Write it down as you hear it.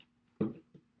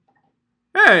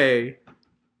Hey,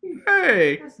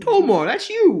 Tomar, that's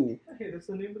you. Hey, that's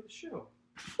the name of the show.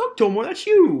 Look, Tomar, that's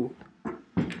you.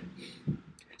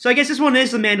 So I guess this one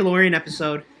is the Mandalorian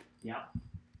episode. Yeah,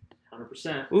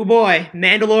 100%. Oh boy,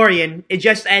 Mandalorian. It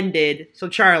just ended. So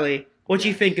Charlie, what'd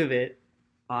you think of it?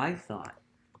 I thought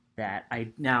that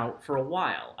now for a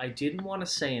while I didn't want to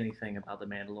say anything about the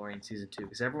Mandalorian season 2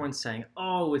 because everyone's saying,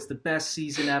 "Oh, it's the best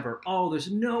season ever. Oh, there's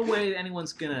no way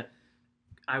anyone's gonna."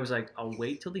 I was like, I'll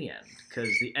wait till the end because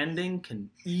the ending can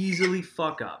easily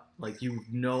fuck up. Like you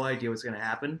have no idea what's gonna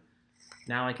happen.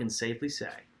 Now I can safely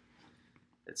say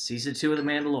that season 2 of the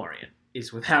Mandalorian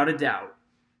is without a doubt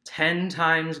 10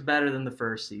 times better than the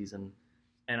first season,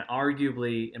 and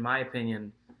arguably, in my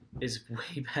opinion, is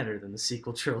way better than the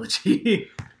sequel trilogy.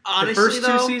 Honestly, the first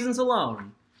though, 2 seasons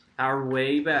alone are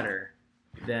way better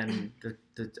than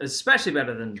especially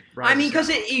better than Rise I mean, because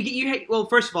of well,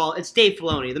 first of all, it's Dave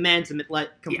Filoni. The man's a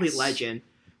complete legend.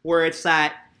 Where it's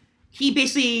that he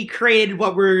basically created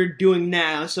what we're doing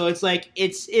now, so it's like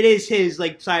it is his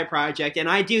like side project, and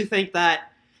I do think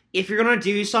that if you're gonna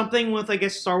do something with like a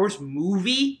Star Wars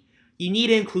movie, you need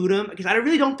to include him because I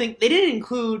really don't think they didn't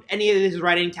include any of his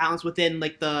writing talents within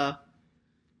like the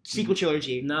sequel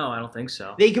trilogy. No, I don't think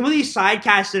so. They completely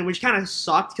sidecast him, which kind of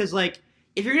sucked because like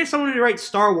if you're gonna get someone to write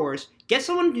Star Wars, get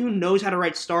someone who knows how to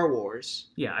write Star Wars.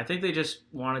 Yeah, I think they just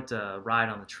wanted to ride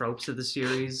on the tropes of the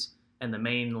series and the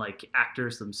main like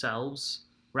actors themselves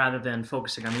rather than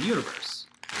focusing on the universe.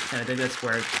 And I think that's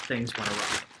where things went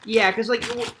awry. Yeah, because like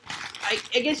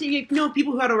I guess if you know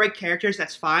people who know how to write characters,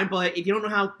 that's fine. But if you don't know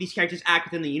how these characters act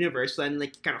within the universe, then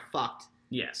like you're kind of fucked.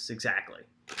 Yes, exactly.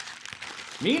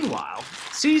 Meanwhile,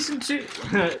 season 2,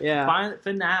 Yeah.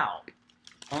 finale,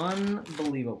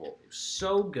 unbelievable,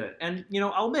 so good. And you know,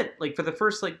 I'll admit, like for the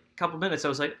first like couple minutes, I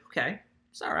was like, okay,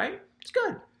 it's all right, it's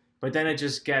good. But then it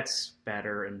just gets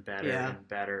better and better and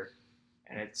better,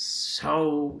 and it's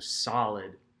so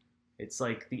solid. It's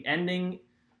like the ending.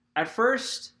 At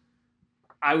first,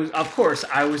 I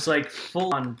was like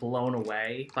full on blown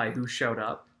away by who showed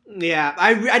up. Yeah,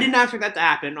 I did not expect that to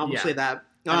happen. I'll say that.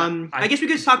 I guess we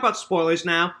could just talk about spoilers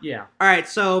now. Yeah. All right.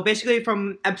 So basically,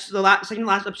 from the second to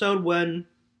last episode, when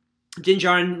Din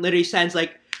Djarin literally says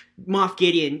like, "Moff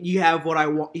Gideon, you have what I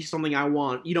want. Something I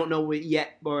want. You don't know it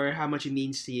yet, or how much it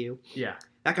means to you." Yeah.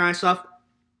 That kind of stuff,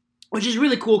 which is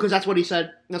really cool because that's what he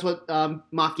said. That's what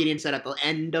Moff Gideon said at the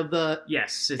end of the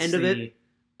end of it.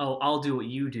 Oh, I'll do what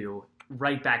you do,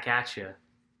 right back at you,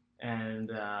 and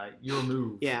your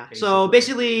move. Yeah. Basically. So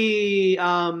basically,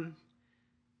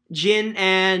 Jin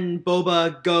and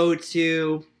Boba go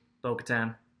to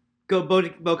Bo-Katan.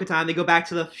 Bo-Katan. They go back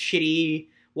to the shitty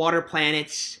water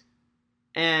planets,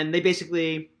 and they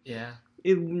basically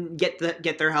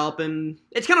get their help, and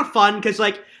it's kind of fun because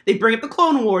like they bring up the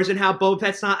Clone Wars and how Boba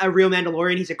Fett's not a real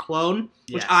Mandalorian; he's a clone,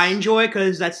 which I enjoy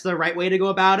because that's the right way to go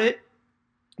about it.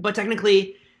 But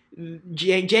technically,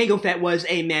 Jango Fett was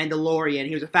a Mandalorian;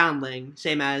 he was a foundling,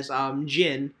 same as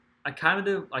Jin. I kind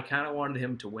of wanted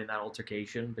him to win that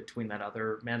altercation between that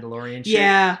other Mandalorian shit.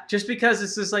 Yeah. Just because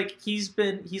it's just like he's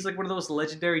like one of those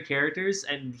legendary characters,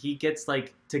 and he gets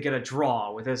like to get a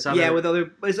draw with this other. Yeah,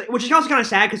 which is also kind of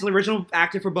sad because the original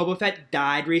actor for Boba Fett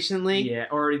died recently. Yeah,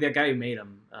 or the guy who made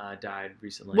him died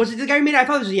recently. Was it the guy who made it? I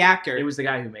thought it was the actor. It was the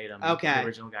guy who made him. Okay. The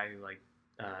original guy who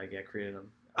created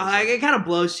him. It kind of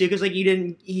blows too because like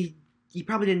you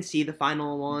probably didn't see the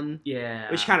final one. Yeah.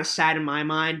 Which is kind of sad in my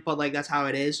mind, but like that's how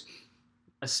it is.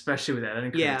 Especially with that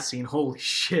ending credit scene. Holy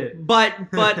shit.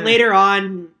 But later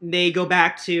on they go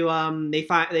back to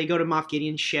they go to Moff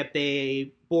Gideon's ship,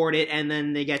 they board it, and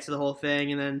then they get to the whole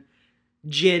thing, and then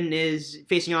Jin is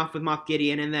facing off with Moff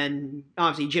Gideon, and then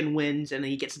obviously Jin wins and then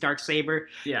he gets the Darksaber.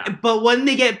 Yeah. But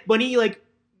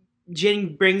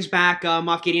Jin brings back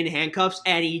Moff Gideon in handcuffs,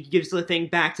 and he gives the thing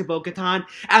back to Bo-Katan.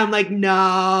 I'm like,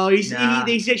 no,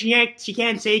 they said she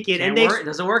can't take it, It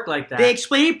doesn't work like that. They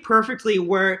explain it perfectly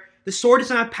where the sword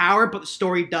doesn't have power, but the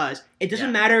story does. It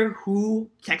doesn't matter who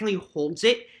technically holds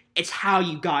it; it's how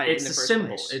you got it. It's in the a first symbol.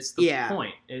 place. It's the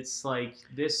point. It's like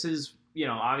this is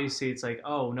obviously it's like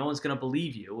no one's gonna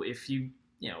believe you if you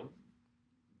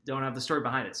don't have the story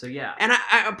behind it. So yeah. And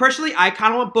I personally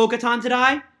kind of want Bo-Katan to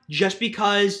die just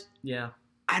because. Yeah.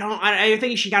 I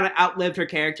think she kind of outlived her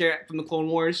character from the Clone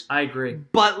Wars. I agree.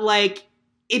 But, like,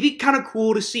 it'd be kind of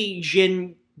cool to see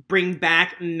Jin bring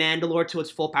back Mandalore to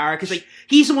its full power. Because, like,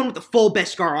 he's the one with the full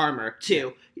Beskar armor,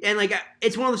 too. And, like,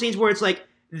 it's one of those things where it's, like,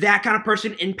 that kind of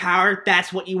person in power,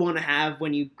 that's what you want to have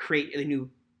when you create a new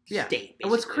state. Basically.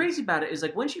 And what's crazy about it is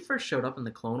like when she first showed up in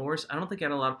the Clone Wars, I don't think a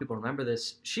lot of people remember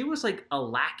this. She was like a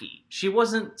lackey. She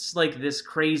wasn't like this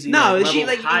crazy. No, she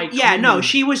like high. Yeah, queen. no,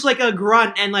 she was like a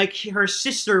grunt, and like her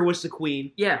sister was the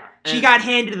queen. Yeah, she got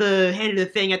handed the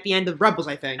thing at the end of Rebels,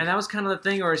 I think. And that was kind of the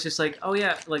thing where it's just like, oh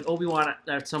yeah, like Obi-Wan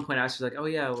at some point asked her like, oh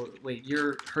yeah, wait,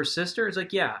 you're her sister? It's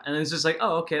like, yeah, and it's just like,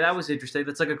 oh okay, that was interesting.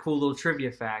 That's like a cool little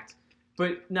trivia fact.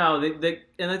 But no, they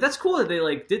and that's cool that they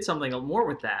like did something more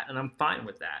with that, and I'm fine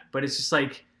with that. But it's just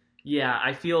like, yeah,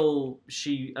 I feel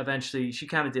she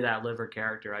kind of did outlive her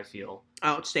character. I feel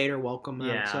outstayed her welcome.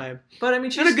 Yeah, I would say. But I mean,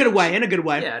 she's in a good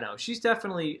way. Yeah, no, she's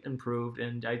definitely improved,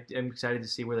 and I am excited to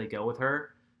see where they go with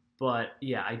her. But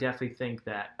yeah, I definitely think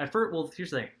that at first. Well, here's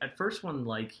the thing. At first, when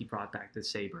like he brought back the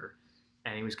saber,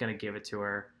 and he was gonna give it to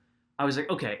her, I was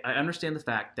like, okay, I understand the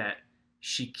fact that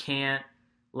she can't.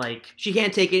 Like she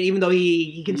can't take it, even though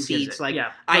he concedes. Like,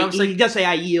 yeah, he does say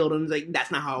I yield, and like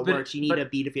that's not how it works. You need to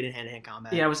be defeated hand-to-hand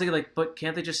combat. Yeah, I was thinking like, but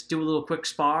can't they just do a little quick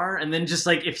spar and then just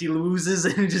like if he loses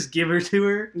and just give her to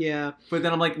her? Yeah. But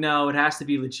then I'm like, no, it has to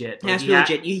be legit. It has to be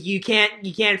legit. You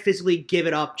can't physically give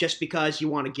it up just because you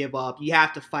want to give up. You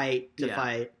have to fight to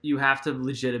fight. You have to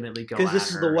legitimately go. Because this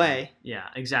is the way. Yeah,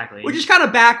 exactly. Which is kind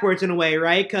of backwards in a way,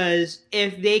 right? Because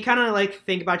if they kind of like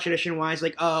think about tradition-wise,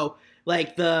 like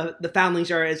like the Foundlings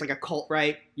is like a cult,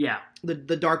 right? Yeah.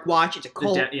 The Dark Watch, it's a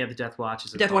cult. The Death Watch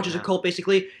is a Death cult. Watch is a cult,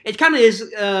 basically. It kind of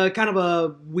is kind of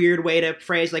a weird way to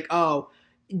phrase like,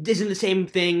 isn't the same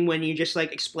thing when you just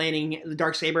like explaining the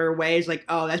Darksaber ways, like,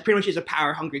 that's pretty much is a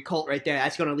power hungry cult right there.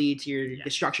 That's going to lead to your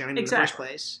destruction in the first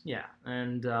place. Yeah,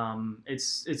 and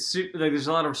it's like there's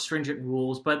a lot of stringent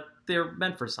rules, but they're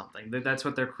meant for something. That's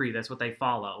what their creed. That's what they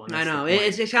follow. And I know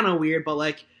it's kind of weird, but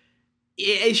like.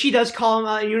 She does call him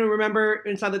out. You remember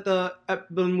inside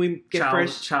when we get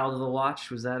Child of the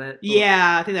Watch, was that it?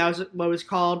 Yeah, I think that was what it was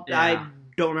called. Yeah. I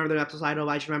don't remember the episode title.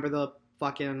 I just remember the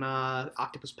fucking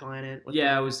octopus planet.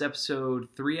 Yeah, it was episode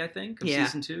 3, I think, of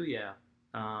season 2. Yeah.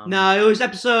 No, it was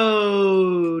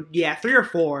episode 3 or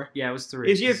 4. Yeah, it was 3.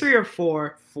 It was either 3 or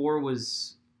 4. 4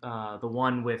 was the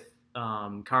one with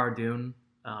Cara Dune,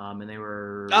 and they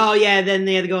were. Oh yeah, then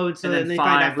they had to go into. And then they 5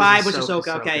 find out 5 was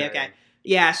Ahsoka. Okay.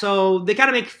 Yeah, so they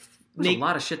kind of There's a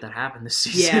lot of shit that happened this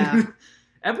season.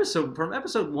 Yeah. From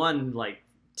episode 1, like,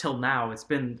 till now, it's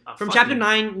been from chapter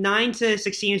 9 to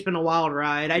 16, it's been a wild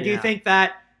ride. I do think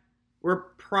that we're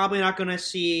probably not going to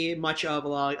see much of a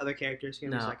lot of other characters. Give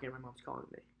me a second, my mom's calling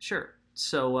me. Sure.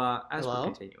 So, as we're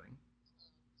continuing.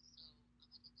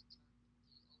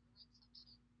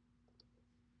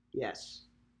 Yes.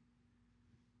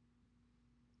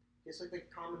 It's like the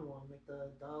common one, like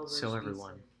the So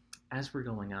everyone, as we're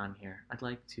going on here, I'd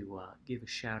like to give a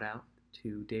shout out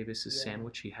to Davis's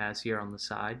sandwich he has here on the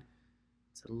side.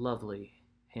 It's a lovely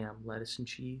ham, lettuce, and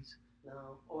cheese.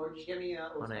 No, or just give me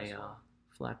on a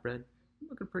flatbread.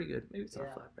 Looking pretty good. Maybe it's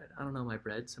not flatbread. I don't know my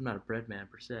breads. I'm not a bread man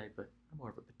per se, but I'm more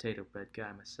of a potato bread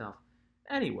guy myself.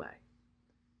 Anyway,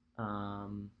 how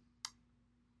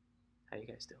you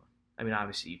guys doing? I mean,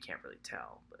 obviously you can't really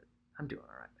tell, but I'm doing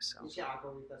all right myself.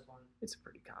 That's fine. It's a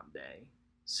pretty calm day.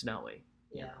 Snowy.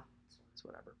 Yeah. It's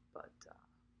whatever. But,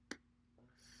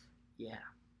 yeah.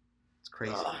 It's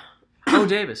crazy. Oh,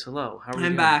 Davis, hello. How are you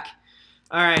doing? I'm back.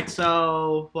 All right,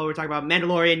 so what we're talking about,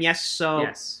 Mandalorian, yes. So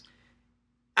yes.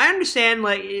 I understand,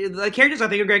 like, the characters I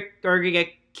think are going to get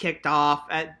kicked off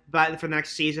for the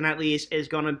next season, at least, is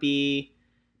going to be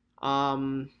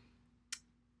the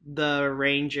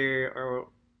Ranger, or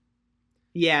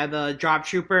the Drop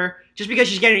Trooper, just because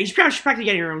she's practically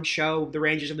getting her own show, the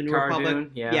Rangers of the New Republic.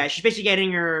 Yeah, she's basically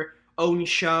getting her own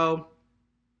show.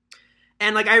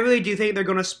 And, like, I really do think they're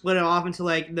going to split it off into,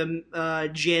 like, the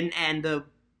Jin and the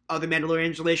other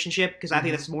Mandalorians relationship, because I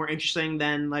think that's more interesting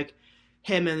than, like,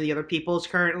 him and the other people's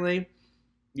currently.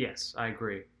 Yes, I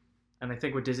agree. And I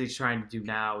think what Disney's trying to do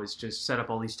now is just set up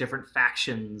all these different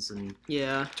factions and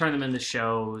turn them into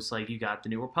shows. Like, you got the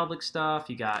New Republic stuff,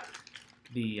 you got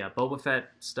the Boba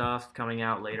Fett stuff coming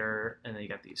out later, and then you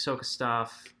got the Ahsoka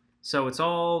stuff. So it's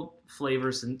all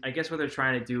flavors, and I guess what they're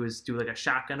trying to do is do like a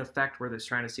shotgun effect where they're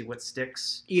trying to see what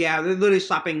sticks. Yeah, they're literally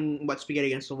slapping what spaghetti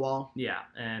against the wall. Yeah,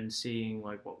 and seeing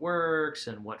like what works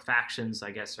and what factions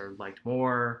I guess are liked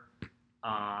more.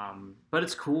 But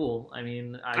it's cool. I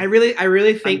mean, I really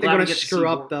think they're going to screw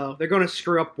up though. They're going to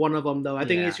screw up one of them though. I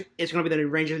think it's going to be the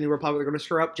Rangers of the New Republic. They're going to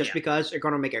screw up just because they're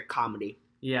going to make it a comedy.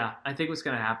 Yeah, I think what's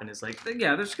going to happen is, like,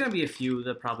 there's going to be a few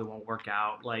that probably won't work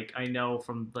out. Like, I know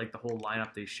from, like, the whole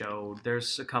lineup they showed,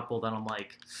 there's a couple that I'm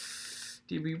like,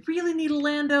 did we really need a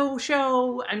Lando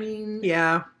show? I mean...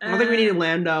 Yeah, I don't think we needed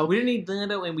Lando. We didn't need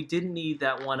Lando, and we didn't need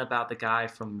that one about the guy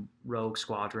from Rogue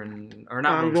Squadron. Or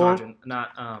not Rogue Squadron. Not,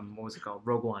 what was it called?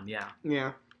 Rogue One, yeah.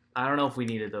 Yeah. I don't know if we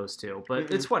needed those two,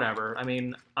 but it's whatever. I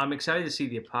mean, I'm excited to see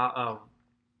the...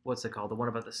 what's it called? The one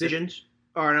about the... Visions?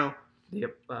 Or no.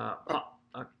 The,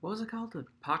 what was it called? The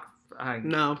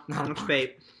no, not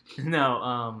Fate.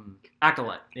 No,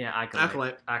 Acolyte. Yeah,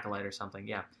 Acolyte or something,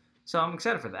 yeah. So I'm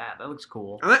excited for that. That looks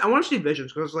cool. I want to see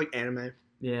Visions because it's like anime.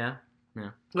 Yeah.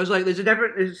 It's like there's a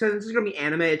different. Since this is gonna be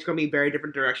anime, it's gonna be very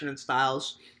different direction and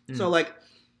styles. So like,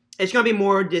 it's gonna be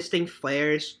more distinct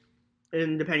flares,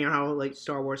 and depending on how like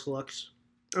Star Wars looks,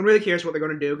 I'm really curious what they're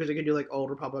gonna do because they can do like Old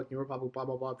Republic, New Republic, blah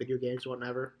blah blah, video games,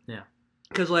 whatever. Yeah.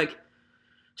 Because like,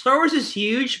 Star Wars is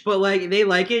huge, but like they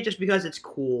like it just because it's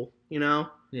cool. You know.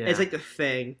 Yeah. It's like the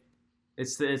thing.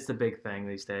 It's the big thing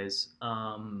these days.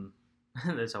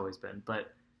 There's always been,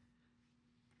 but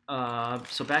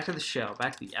so back to the show,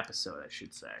 back to the episode, I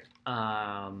should say.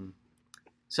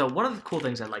 So one of the cool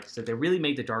things I liked is that they really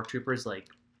made the Dark Troopers like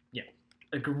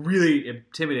a really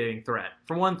intimidating threat.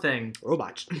 For one thing,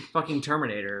 robots, fucking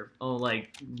Terminator,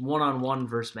 like one-on-one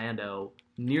versus Mando,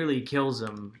 nearly kills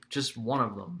him. Just one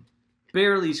of them,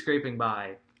 barely scraping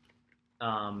by.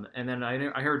 And then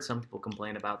I heard some people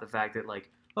complain about the fact that like,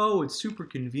 oh, it's super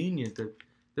convenient that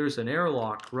there's an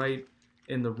airlock right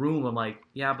in the room. I'm like,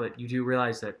 yeah, but you do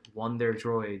realize that 1, they're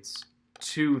droids,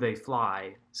 2, they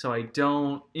fly. So I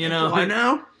don't, I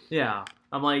know. Yeah,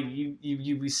 I'm like,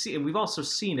 we've also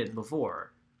seen it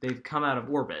before. They've come out of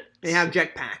orbit. They have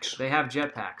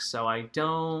jetpacks. So I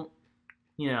don't,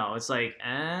 it's like,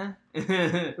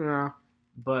 Yeah.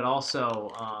 But also,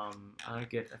 I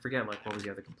forget like what was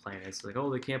the other complaint. It's like,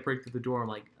 oh, they can't break through the door. I'm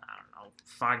like, I don't know,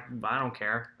 fuck, I don't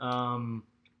care.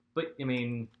 But I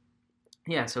mean,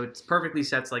 yeah. So it perfectly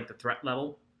sets like the threat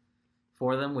level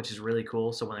for them, which is really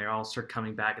cool. So when they all start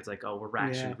coming back, it's like, oh, we're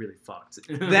actually really fucked.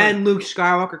 Then Luke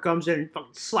Skywalker comes in and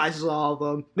fucking slices all of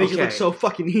them. Makes it look so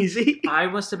fucking easy. I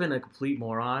must have been a complete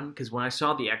moron because when I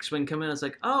saw the X-Wing come in, I was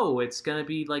like, oh, it's gonna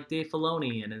be like Dave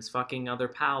Filoni and his fucking other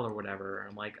pal or whatever.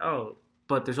 And I'm like, oh.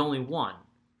 But there's only one.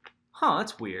 Huh,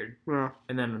 that's weird. Yeah.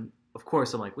 And then, of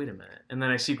course, I'm like, wait a minute. And then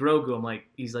I see Grogu. I'm like,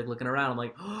 he's like looking around. I'm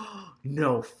like, oh,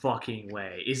 no fucking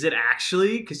way. Is it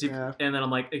actually? And then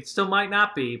I'm like, it still might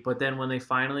not be. But then when they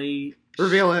finally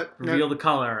reveal the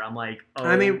color, I'm like,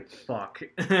 oh, fuck.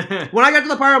 When I got to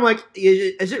the part, I'm like,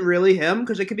 is it really him?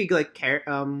 Because it could be like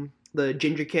the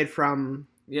ginger kid from...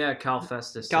 Yeah, Cal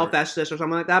Festus or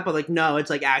something like that. But, like, no, it's,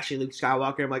 like, actually Luke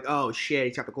Skywalker. I'm like, oh, shit,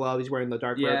 he's got the glove. He's wearing the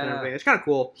dark robe and everything. It's kind of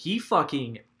cool. He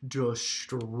fucking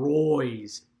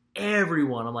destroys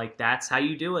everyone. I'm like, that's how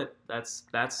you do it. That's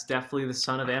definitely the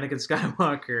son of Anakin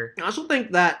Skywalker. I also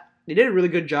think that they did a really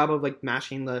good job of, like,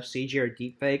 masking the CG or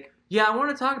deepfake. Yeah, I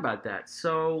want to talk about that.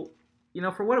 So...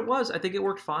 for what it was, I think it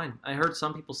worked fine. I heard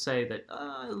some people say that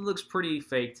it looks pretty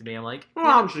fake to me. I'm like, well,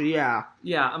 obviously, yeah.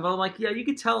 Yeah, but I'm like, yeah, you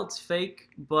can tell it's fake,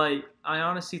 but I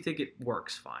honestly think it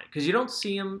works fine. Because you don't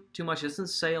see him too much. He doesn't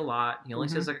say a lot. He only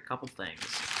says like a couple things.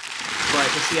 But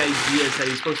just the idea is that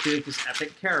he's supposed to be like this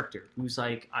epic character who's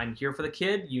like, I'm here for the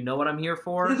kid. You know what I'm here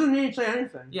for. He doesn't need to say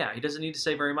anything. Yeah, he doesn't need to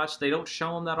say very much. They don't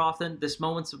show him that often. This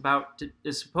moment's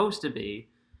is supposed to be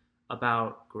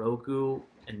about Grogu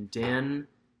and Din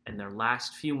and their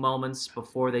last few moments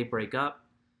before they break up.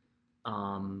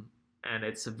 And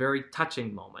it's a very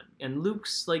touching moment. And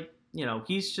Luke's like,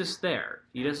 he's just there.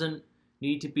 He doesn't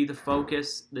need to be the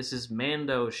focus. This is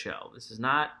Mando's show. This is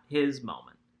not his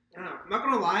moment. I'm not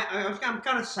gonna lie, I'm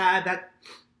kind of sad that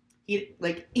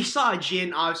he saw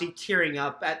Jin obviously tearing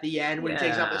up at the end when he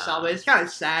takes off the helmet. It's kind of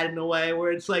sad in a way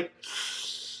where it's like,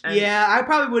 I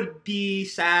probably would be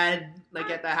sad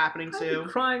at that happening too. I'd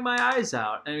be crying my eyes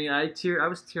out. I mean, I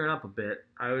was tearing up a bit.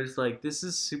 I was like, this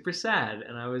is super sad,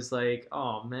 and I was like,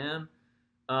 oh man.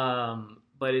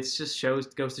 But it's just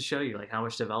goes to show you like how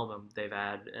much development they've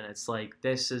had, and it's like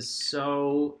this is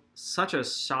such a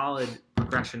solid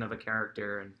progression of a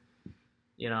character, and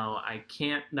I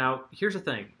can't. Now here's the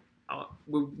thing,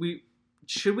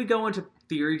 should we go into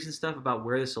theories and stuff about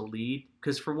where this will lead?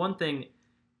 Because for one thing,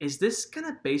 is this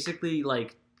gonna basically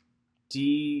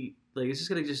is this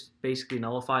gonna just basically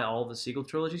nullify all the sequel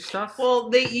trilogy stuff?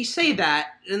 Well, you say that,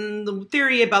 and the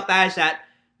theory about that is that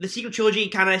the sequel trilogy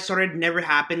kind of never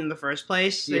happened in the first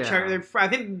place. Yeah. I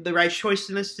think the right choice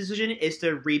in this decision is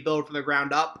to rebuild from the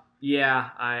ground up. Yeah,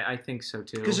 I think so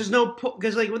too. Because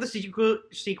with the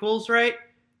sequels, right?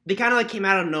 They kind of came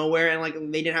out of nowhere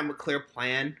and they didn't have a clear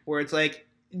plan. Where it's like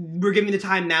we're giving the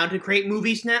time now to create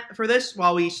movies for this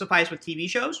while we suffice with TV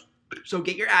shows. So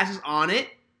get your asses on it,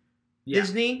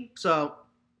 Disney. So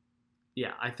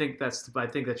Yeah, I think that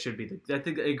should be I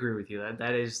think I agree with you.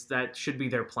 That should be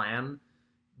their plan.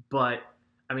 But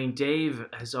I mean, Dave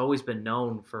has always been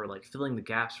known for like filling the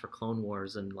gaps for Clone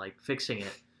Wars and like fixing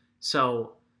it.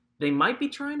 So they might be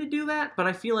trying to do that, but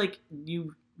I feel like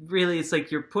it's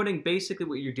like you're putting basically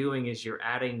what you're doing is you're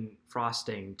adding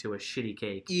frosting to a shitty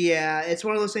cake. Yeah, it's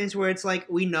one of those things where it's like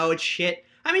we know it's shit.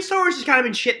 I mean, Star Wars has kind of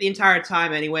been shit the entire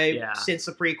time anyway, since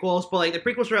the prequels. But like the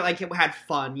prequels were like it had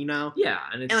fun, you know. Yeah,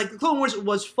 and like the Clone Wars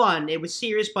was fun. It was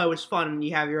serious, but it was fun, and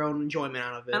you have your own enjoyment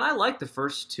out of it. And I like the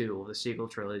first two of the sequel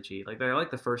trilogy. Like I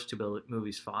like the first two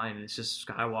movies fine. And it's just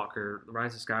Skywalker, the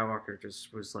Rise of Skywalker,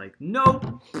 just was like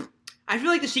nope. I feel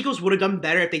like the sequels would have done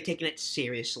better if they'd taken it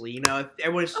seriously. You know, if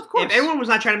everyone was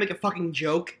not trying to make a fucking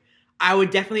joke, I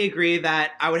would definitely agree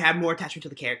that I would have more attachment to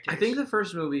the characters. I think the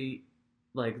first movie,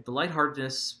 like the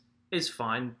lightheartedness is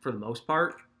fine for the most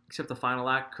part, except the final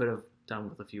act could have done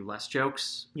with a few less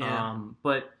jokes. Yeah.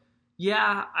 But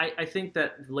yeah, I think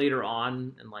that later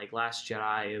on in like Last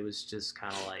Jedi, it was just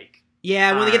kind of like.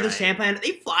 Yeah, when they get the sand planet,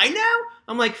 they fly now?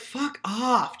 I'm like, fuck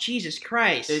off, Jesus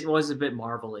Christ. It was a bit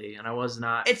Marvel-y, and I was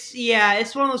not...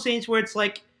 It's one of those things where it's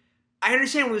like, I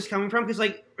understand where this is coming from, because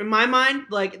like, in my mind,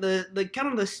 like, the kind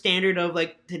of the standard of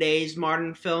like today's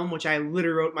modern film, which I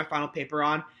literally wrote my final paper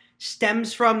on,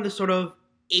 stems from the sort of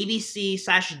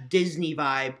ABC/Disney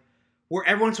vibe, where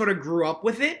everyone sort of grew up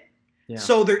with it,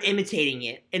 so they're imitating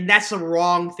it, and that's the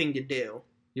wrong thing to do.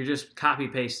 You're just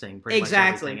copy-pasting pretty much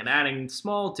everything and adding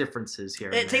small differences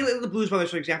here. Take the Blues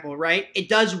Brothers, for example, right? It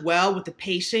does well with the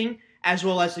pacing as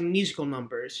well as the musical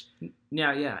numbers.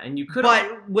 Yeah, and you could...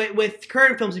 But with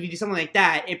current films, if you do something like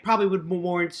that, it probably would be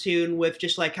more in tune with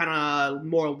just, like, kind of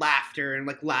more laughter and,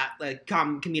 like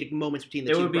comedic moments between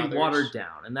the two brothers. It would be watered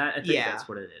down, and I think that's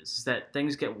what it is that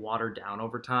things get watered down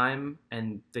over time,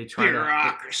 and they try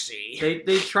Bureaucracy.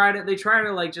 They try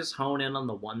to, like, just hone in on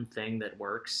the one thing that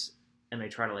works, and they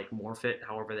try to, like, morph it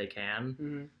however they can.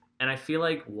 Mm-hmm. And I feel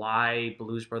like why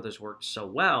Blues Brothers worked so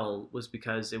well was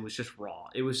because it was just raw.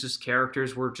 It was just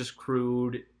characters were just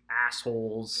crude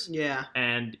assholes. Yeah.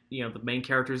 And, you know, the main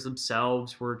characters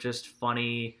themselves were just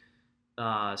funny,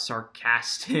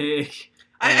 sarcastic.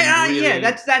 Yeah,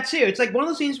 that's that too. It's like one of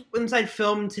those things inside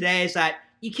film today is that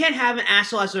you can't have an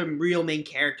asshole as a real main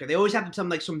character. They always have to become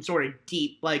like some sort of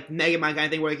deep, like Mega Man kind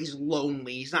of thing where like he's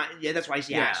lonely. He's not. Yeah, that's why he's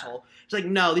the asshole. It's like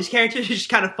no, these characters are just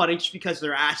kind of funny just because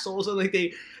they're assholes and like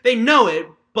they know it,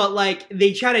 but like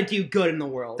they try to do good in the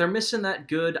world. They're missing that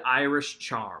good Irish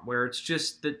charm where it's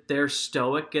just that they're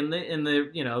stoic and they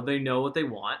you know they know what they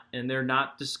want and they're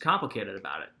not just complicated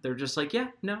about it. They're just like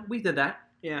we did that.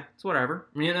 Yeah, it's whatever,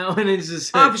 you know. And it's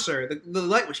just officer. The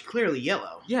light was clearly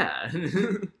yellow. Yeah.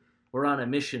 We're on a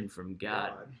mission from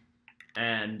God.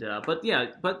 And but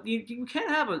you can't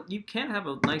have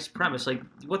a nice premise. Like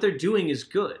what they're doing is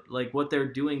good. Like what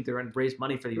they're doing, they're going to raise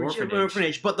money for the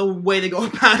orphanage. But the way they go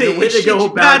about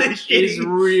it, is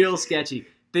real sketchy.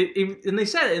 They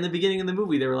said it in the beginning of the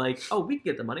movie. They were like, "Oh, we can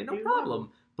get the money, no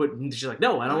problem." But she's like,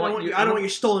 "No, I don't want your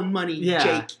stolen money,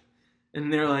 Jake."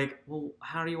 And they're like, well,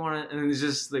 how do you want to... And it's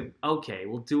just like, okay,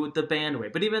 we'll do it the band way.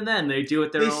 But even then, they do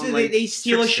it their own, like... They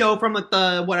steal a show from, like,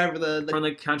 the... Whatever, the... From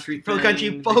the country From the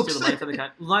country folks.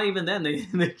 Not even then. They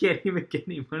can't even get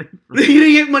any money from They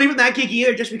didn't get money from that gig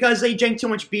either, just because they drank too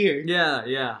much beer.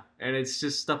 Yeah. And it's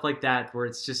just stuff like that, where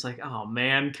it's just like, oh,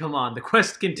 man, come on. The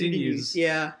quest continues.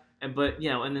 Yeah. But, you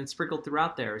know, and then sprinkled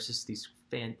throughout there is just these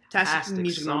fantastic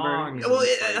music songs. Well,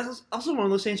 it's also one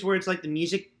of those things where it's like the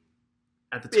music...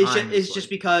 At the time, it's just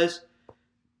because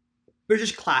they're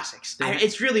just classics.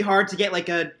 It's really hard to get like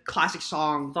a classic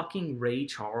song. Fucking Ray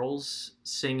Charles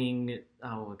singing.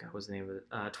 Oh God, what's the name of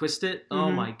it? Twist It. Mm-hmm.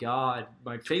 Oh my God,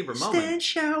 my favorite moment. Stand,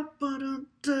 shout,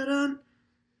 ba-dun.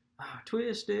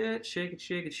 Twist it, shake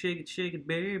it,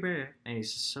 baby. And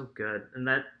he's just so good. And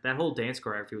that whole dance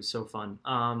choreography was so fun.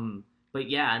 But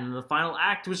yeah, and the final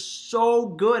act was so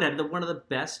good. Had one of the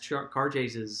best car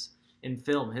chases in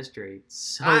film history.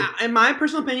 So, in my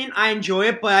personal opinion, I enjoy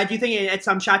it, but I do think at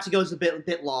some shots it goes a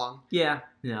bit long. Yeah,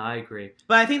 I agree.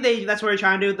 But I think that's what they're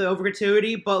trying to do with the over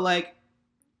gratuity. But like,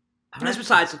 that's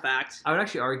besides the fact. I would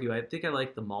actually argue. I think I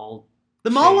like the mall.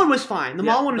 The mall one was fine. The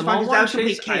mall one was fine because that was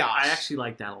complete chaos. I actually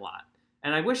like that a lot,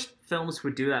 and I wish films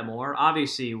would do that more.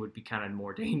 Obviously, it would be kind of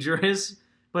more dangerous,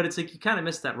 but it's like you kind of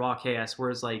miss that raw chaos.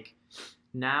 Whereas like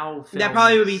now, films, that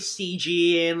probably would be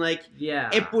CG and like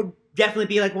it would. Definitely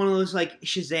be like one of those like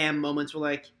Shazam moments where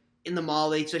like in the mall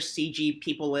they just CG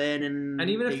people in and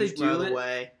even if they do it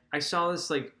away. I saw this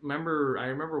like I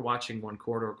remember watching one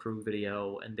Corridor Crew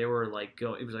video and they were like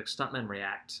it was like stuntmen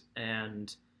react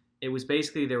and it was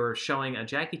basically they were showing a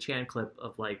Jackie Chan clip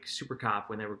of like Super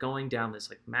Cop when they were going down this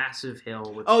like massive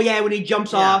hill with when he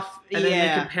jumps off, and then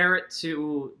they compare it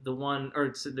to the one or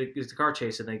it's the car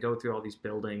chase, and they go through all these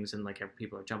buildings and like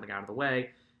people are jumping out of the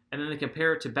way, and then they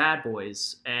compare it to Bad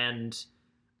Boys, and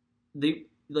they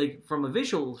like from a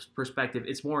visual perspective,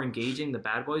 it's more engaging, the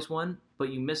Bad Boys one,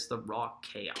 but you miss the raw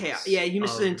chaos. Yeah, you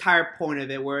miss the entire point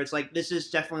of it, where it's like this is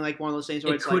definitely like one of those things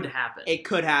where it could happen. It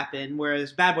could happen,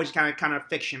 whereas Bad Boys kind of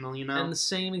fictional, you know. And the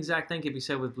same exact thing could be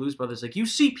said with Blues Brothers. Like you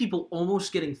see people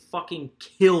almost getting fucking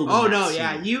killed. Oh no,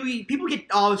 yeah, people get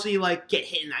obviously like get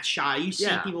hit in that shot. You see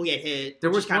people get hit. There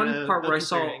was one part where I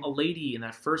saw a lady in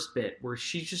that first bit where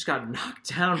she just got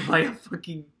knocked down by a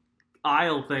fucking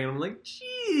aisle thing. I'm like,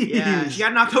 jeez. Yeah, she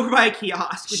got knocked over by a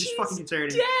kiosk, which is fucking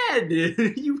concerning. Dead.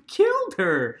 You killed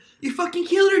her. You fucking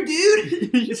killed her,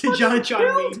 dude. You fucking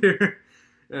killed her.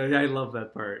 I love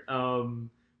that part.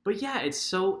 But yeah, it's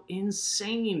so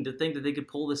insane to think that they could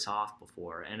pull this off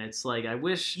before, and it's like I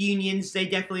wish unions. Some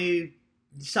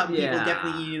people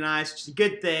definitely unionize, which is a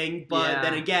good thing. But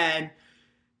then again.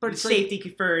 But it's safety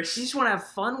first. You just want to have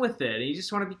fun with it, and you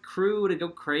just want to be crude and go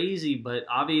crazy. But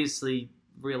obviously,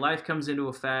 real life comes into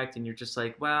effect, and you're just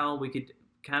like, well, we could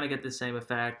kind of get the same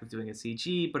effect with doing a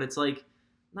CG, but it's like,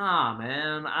 nah,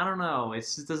 man, I don't know. It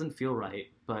just doesn't feel right.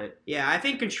 But yeah, I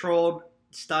think controlled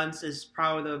stunts is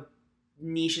probably the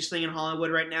nichest thing in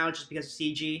Hollywood right now, just because of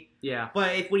CG. Yeah.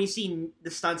 But when you see the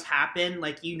stunts happen,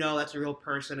 like that's a real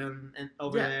person and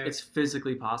over there. It's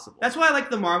physically possible. That's why I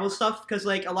like the Marvel stuff, because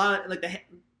like a lot of like the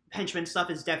henchman stuff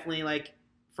is definitely like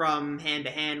from hand to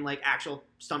hand, like actual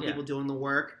stunt people doing the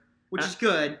work. Which is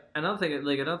good. Another thing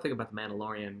about the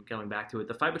Mandalorian, going back to it,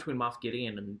 the fight between Moff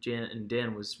Gideon and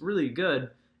Din was really good.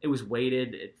 It was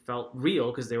weighted. It felt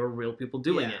real because they were real people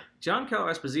doing it.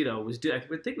 Giancarlo Esposito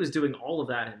was doing all of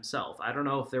that himself. I don't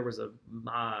know if there was a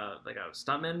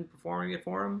stuntman performing it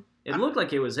for him. It looked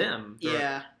like it was him.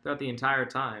 Throughout the entire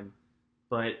time,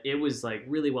 but it was like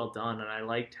really well done, and I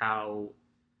liked how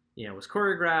it was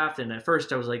choreographed. And at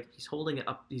first I was like, he's holding it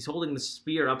up. He's holding the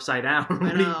spear upside down.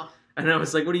 I know. And I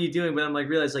was like, what are you doing? But I'm like,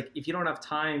 realize like if you don't have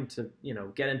time to,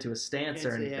 get into a stance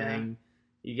or anything,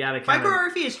 you gotta kind of...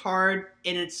 Choreography is hard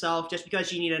in itself just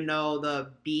because you need to know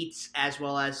the beats as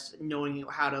well as knowing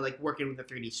how to like work in with the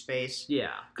 3D space.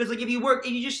 Yeah. Because like if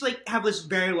you just like have this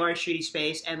very large 3D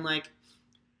space and like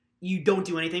you don't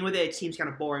do anything with it, it seems kind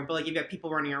of boring. But like you've got people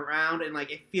running around and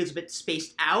like it feels a bit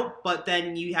spaced out, but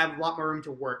then you have a lot more room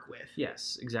to work with.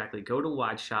 Yes, exactly. Go to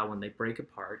wide shot when they break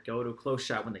apart. Go to a close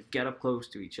shot when they get up close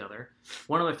to each other.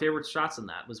 One of my favorite shots in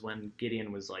that was when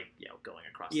Gideon was like, going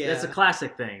across. Yeah. That's a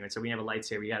classic thing. And so when you have a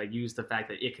lightsaber, you got to use the fact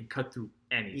that it can cut through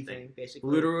anything basically.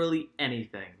 Literally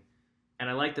anything. And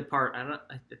I like the part, I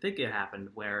think it happened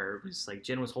where it was like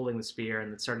Jin was holding the spear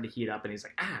and it started to heat up and he's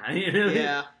like,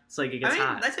 Yeah. It's like it gets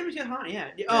hot. Lightsabers get hot, yeah.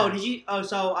 Oh, did you? Oh,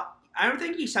 so I don't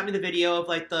think you sent me the video of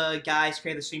like the guys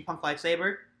creating the steampunk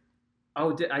lightsaber.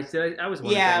 Oh, I was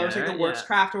wondering. Yeah, it was like the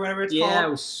Workscraft or whatever it's called. Yeah, it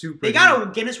was super. They got a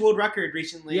Guinness World Record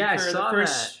recently. Yeah, for I saw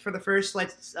that. For the first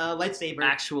lightsaber.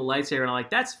 Actual lightsaber, and I'm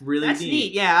like, that's really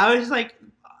neat. Yeah, I was like,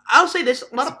 I'll say this: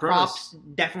 a lot of props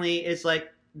definitely is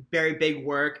like very big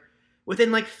work.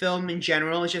 Within like film in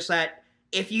general, it's just that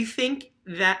if you think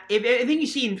that if everything you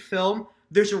see in film,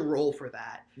 there's a role for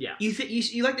that. Yeah.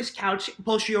 You like this couch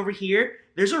upholstery over here?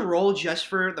 There's a role just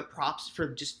for the props for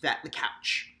just the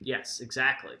couch. Yes,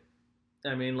 exactly.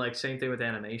 I mean, like same thing with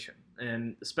animation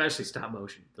and especially stop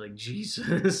motion. Like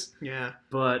Jesus. Yeah.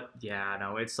 But yeah,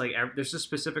 no, it's like there's a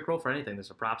specific role for anything.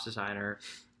 There's a props designer,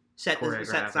 set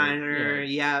designer.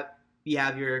 Yeah. You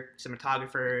have your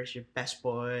cinematographers, your best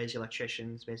boys, your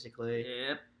electricians, basically.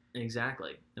 Yep,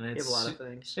 exactly. And you have a lot of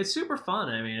things. It's super fun.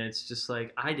 I mean, it's just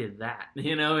like, I did that.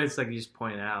 It's like you just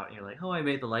point it out. And you're like, oh, I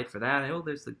made the light for that. Oh,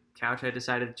 there's the couch I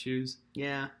decided to choose.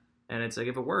 Yeah. And it's like,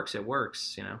 if it works, it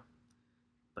works,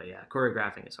 But yeah,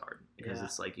 choreographing is hard. Because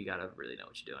it's like, you got to really know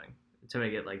what you're doing to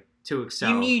make it, like, to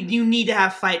excel. You need to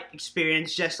have fight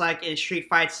experience, just like in street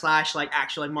fight / like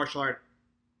actual like martial art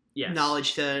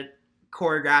knowledge to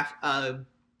choreograph a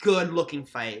good looking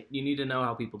fight. You need to know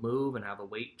how people move and how the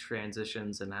weight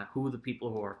transitions and who the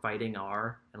people who are fighting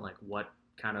are and like what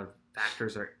kind of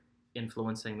factors are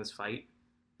influencing this fight.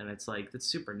 And it's like, that's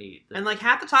super neat. And like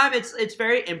half the time it's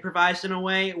very improvised in a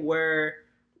way where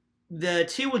the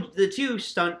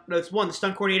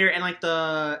stunt coordinator and like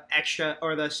the extra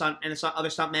or the stunt and the other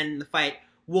stuntmen in the fight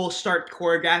will start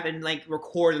choreograph and like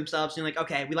record themselves and like,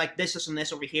 okay, we like this and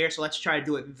this over here, so let's try to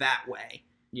do it that way.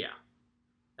 Yeah.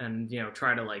 And,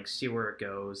 try to, like, see where it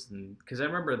goes. And because I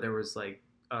remember there was, like,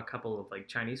 a couple of like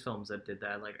Chinese films that did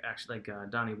that. Like actually,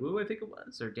 like Donnie Wu, I think it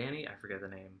was, or Danny, I forget the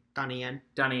name. Donnie Yen.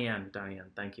 Donnie Yen.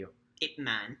 Thank you. Ip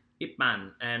Man.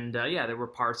 And yeah, there were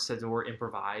parts that were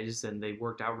improvised and they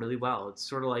worked out really well. It's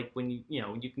sort of like when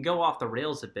you can go off the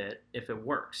rails a bit if it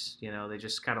works. They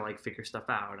just kind of like figure stuff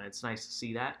out, and it's nice to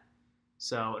see that.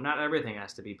 So not everything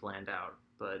has to be planned out,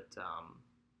 but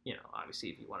obviously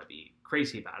if you want to be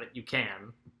crazy about it, you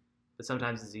can. But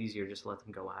sometimes it's easier just to let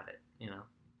them go at it.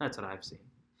 That's what I've seen.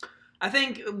 I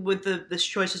think with this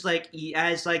choice is like,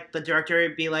 as like the director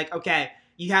would be like, okay,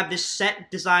 you have this set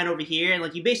design over here, and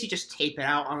like you basically just tape it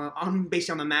out on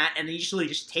basically on the mat, and then you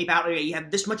just tape out. Okay, you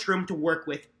have this much room to work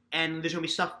with, and there's gonna be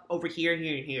stuff over here,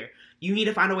 here, and here. You need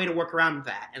to find a way to work around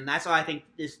that, and that's why I think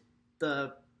is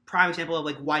the prime example of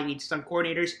like why you need stunt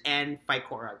coordinators and fight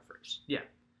choreographers. Yeah,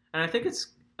 and I think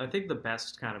the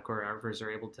best kind of choreographers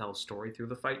are able to tell a story through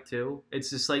the fight too.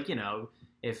 It's just like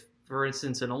if for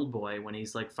instance an Old Boy, when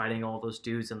he's like fighting all those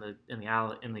dudes in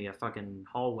the fucking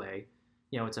hallway.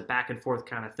 It's a back and forth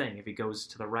kind of thing. If he goes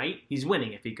to the right, he's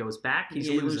winning. If he goes back, he's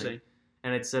losing.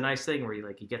 And it's a nice thing where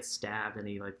he gets stabbed and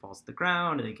he like falls to the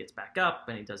ground and he gets back up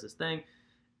and he does his thing.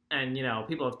 And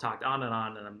people have talked on, and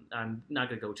I'm not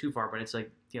gonna go too far, but it's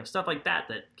like stuff like that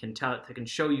can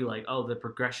show you like, oh, the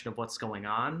progression of what's going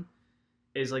on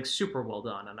is like super well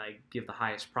done, and I give the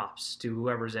highest props to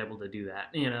whoever's able to do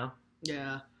that.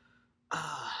 Yeah.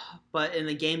 But in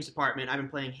the games department, I've been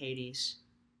playing Hades.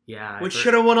 Yeah, which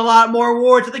should have won a lot more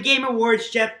awards at the Game Awards.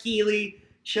 Jeff Keighley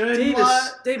should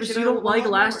have. Davis, you don't like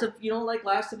Last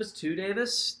of Us 2,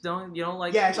 Davis? You don't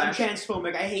like? Yes, I'm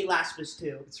transphobic. I hate Last of Us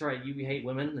 2. That's right. You hate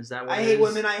women. Is that what? I hate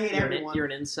women. I hate everyone. You're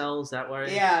an incel. Is that what?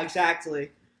 Yeah,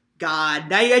 exactly.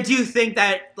 God, I do think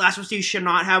that Last of Us 2 should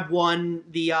not have won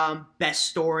the best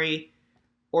story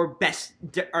or best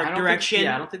direction.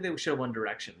 I don't think they should have won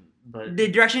direction, but the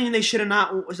direction they should have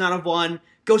not have won.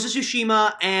 Ghost of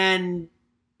Tsushima and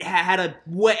had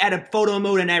a photo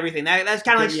mode and everything. That's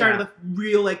kind of like started the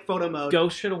real like photo mode.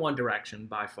 Ghost should have won direction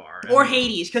by far. Or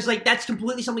Hades, because like that's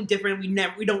completely something different.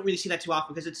 We don't really see that too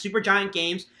often because it's super giant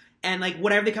games, and like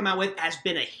whatever they come out with has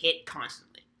been a hit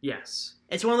constantly. Yes,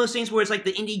 it's one of those things where it's like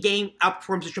the indie game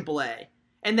outperforms the AAA,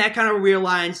 and that kind of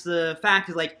realigns the fact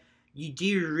is like, do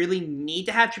you really need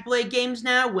to have AAA games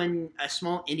now when a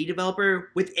small indie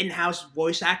developer with in-house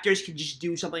voice actors can just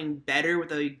do something better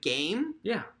with a game?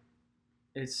 Yeah.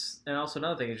 And also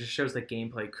another thing, it just shows that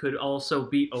gameplay could also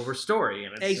beat over story.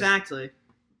 And it's exactly.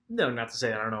 Not to say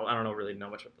that I don't really know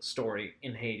much about the story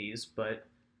in Hades, but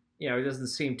it doesn't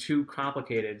seem too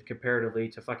complicated comparatively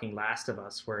to fucking Last of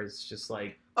Us, where it's just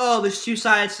like, oh, there's two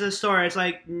sides to the story. It's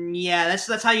like, yeah,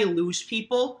 that's how you lose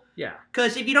people. Yeah.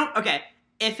 Because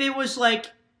if it was like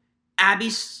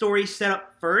Abby's story set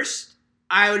up first,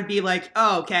 I would be like,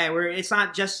 oh, okay, where it's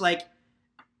not just like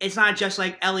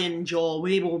Ellie and Joel.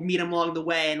 Maybe we'll meet them along the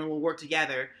way and then we'll work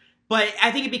together. But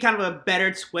I think it'd be kind of a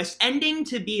better twist ending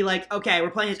to be like, okay,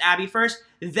 we're playing as Abby first,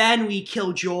 then we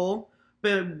kill Joel.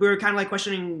 But we're kind of like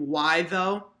questioning why,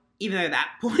 though, even at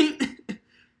that point.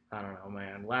 I don't know,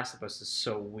 man. Last of Us is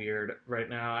so weird right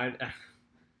now. It's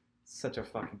such a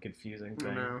fucking confusing thing.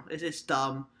 I know. It's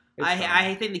dumb.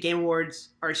 I think the Game Awards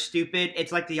are stupid.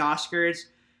 It's like the Oscars.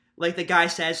 Like the guy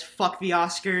says, fuck the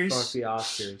Oscars. Fuck the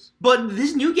Oscars. But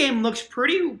this new game looks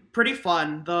pretty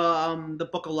fun. The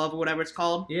Book of Love or whatever it's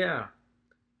called. Yeah.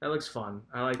 That looks fun.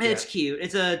 I like that. It's cute.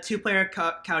 It's a 2-player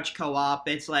couch co-op.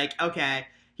 It's like, okay.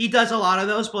 He does a lot of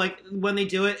those, but like when they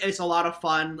do it, it's a lot of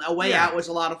fun. A Way Out was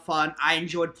a lot of fun. I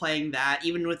enjoyed playing that.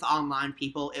 Even with online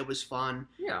people, it was fun.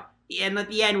 Yeah. And at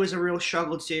the end was a real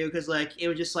struggle too, because like it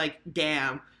was just like,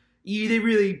 damn. They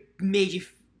really made you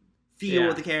feel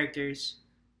with the characters.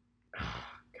 Oh,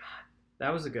 God.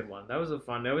 That was a good one. That was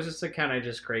fun. That was just like kind of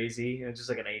just crazy. It's just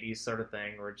like an 80s sort of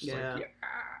thing where it's just like,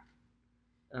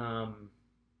 yeah.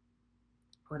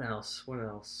 What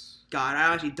else? God,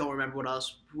 I actually don't remember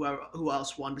who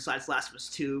else won besides Last of Us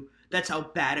 2. That's how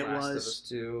bad it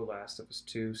was. Last of Us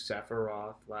 2,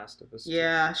 Sephiroth, Last of Us 2.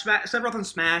 Yeah, Sephiroth and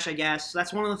Smash, I guess.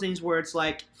 That's one of the things where it's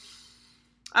like,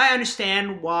 I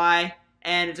understand why,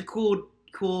 and it's a cool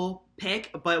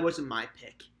pick, but it wasn't my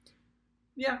pick.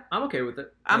 Yeah, I'm okay with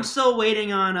it. I'm still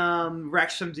waiting on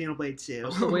Rex from Xenoblade 2.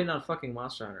 I'm still waiting on fucking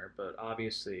Monster Hunter, but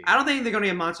obviously... I don't think they're going to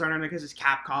get Monster Hunter because it's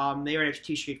Capcom. They already have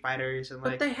 2 Street Fighters. And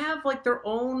but they have like their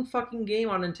own fucking game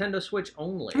on Nintendo Switch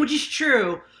only. Which is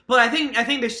true. But I think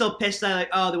they're still pissed that like,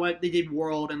 oh, they did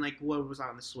World and like what was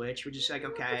on the Switch, which is like,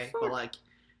 okay. But like,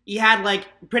 you had like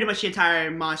pretty much the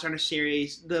entire Monster Hunter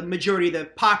series, the majority of the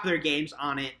popular games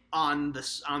on it, on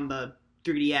the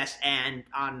 3DS and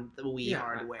on the Wii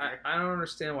hardware. I don't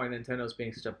understand why Nintendo's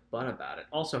being such a butt about it.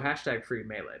 Also, #free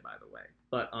Melee, by the way.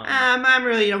 But I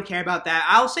really don't care about that.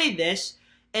 I'll say this: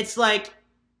 it's like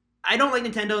I don't like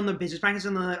Nintendo and the business practice,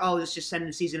 and they're like, oh, let's just send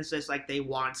a season assist like they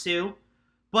want to.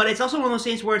 But it's also one of those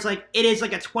things where it's like it is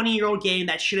like a 20-year-old game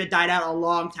that should have died out a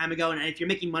long time ago, and if you're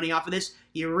making money off of this,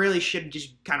 you really should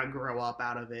just kind of grow up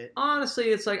out of it. Honestly,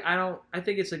 it's like I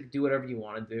think it's like do whatever you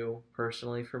want to do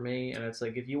personally for me, and it's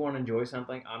like if you want to enjoy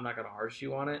something, I'm not gonna harsh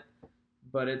you on it.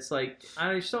 But it's like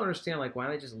I just don't understand like why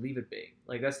don't they just leave it be?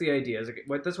 Like that's the idea. Is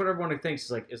like that's what everyone thinks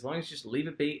is like as long as you just leave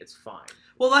it be, it's fine.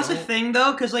 Well, that's the thing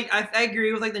though, because like I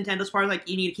agree with like Nintendo's part. Like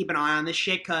you need to keep an eye on this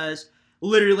shit because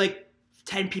literally like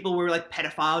 10 people were like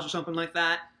pedophiles or something like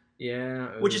that.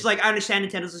 Yeah. Which is like I understand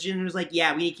Nintendo's decision. It was like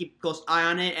yeah, we need to keep a close eye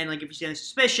on it, and like if you see anything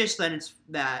suspicious, then it's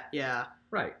that yeah.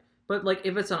 Right, but like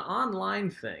if it's an online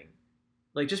thing,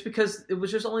 like just because it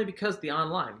was just only because the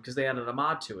online because they added a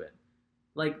mod to it.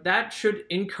 Like, that should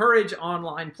encourage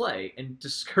online play and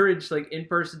discourage, like,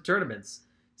 in-person tournaments.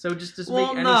 So it just doesn't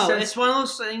make any sense. It's one of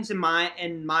those things in my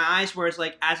eyes where it's,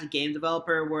 like, as a game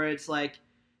developer, where it's, like,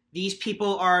 these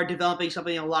people are developing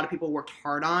something a lot of people worked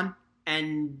hard on,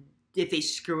 and if they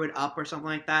screw it up or something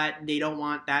like that, they don't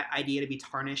want that idea to be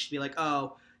tarnished, to be like,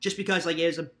 oh, just because, like, it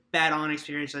was a bad online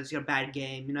experience, that's a bad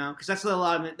game, you know? Because that's a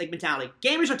lot of, like, mentality.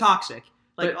 Gamers are toxic.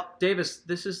 Like, but Davis,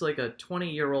 this is like a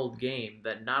 20-year-old game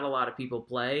that not a lot of people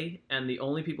play, and the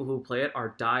only people who play it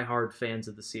are diehard fans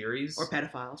of the series. Or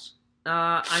pedophiles.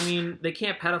 I mean, they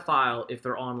can't pedophile if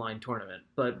they're online tournament,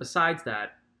 but besides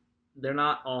that, they're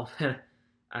not all.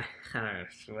 I don't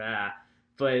know,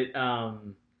 but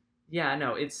yeah,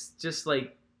 no, it's just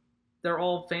like they're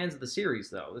all fans of the series,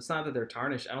 though. It's not that they're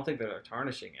tarnished. I don't think that they're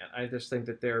tarnishing it. I just think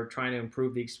that they're trying to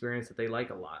improve the experience that they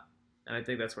like a lot, and I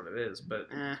think that's what it is. But.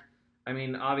 I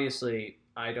mean, obviously,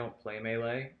 I don't play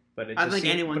Melee, but it just I don't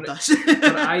think anyone does.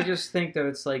 But I just think that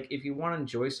it's like, if you want to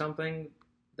enjoy something,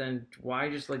 then why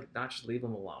just, like, not just leave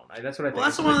them alone? That's what I think. Well,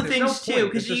 that's one of the things, too,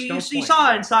 because you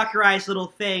saw in Sakurai's little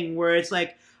thing where it's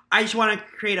like, I just want to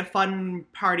create a fun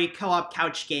party co-op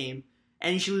couch game,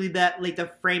 and you should leave that, like, the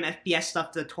frame FPS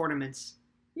stuff to the tournaments.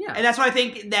 Yeah. And that's why I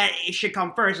think that it should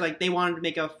come first. Like, they wanted to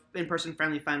make a in-person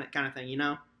friendly kind of thing, you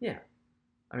know? Yeah.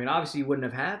 I mean, obviously, you wouldn't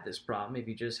have had this problem if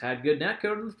you just had good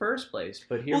netcode in the first place.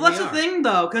 But here that's the thing,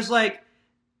 though, because, like,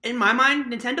 in my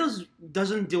mind, Nintendo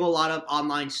doesn't do a lot of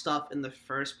online stuff in the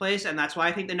first place, and that's why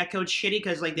I think the netcode's shitty,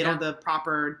 because, like, they don't have the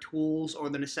proper tools or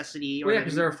the necessity. Well, yeah,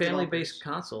 because they're a family-based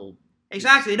console.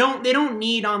 Exactly. They don't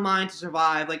need online to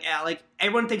survive. Like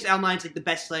everyone thinks online's, like, the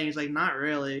best thing. It's, like, not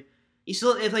really. You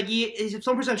still, if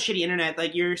some person has shitty internet,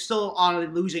 like, you're still on a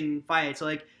losing fight. So,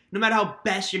 like, no matter how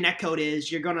best your netcode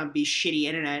is, you're gonna be shitty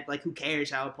internet. Like, who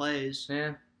cares how it plays?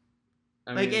 Yeah.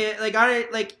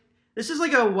 This is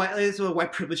like a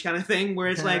white privilege kind of thing, where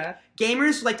it's like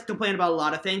gamers like to complain about a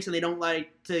lot of things, and they don't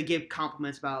like to give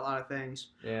compliments about a lot of things.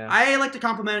 Yeah. I like to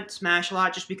compliment Smash a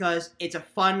lot just because it's a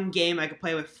fun game I could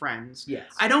play with friends.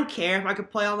 Yes. I don't care if I could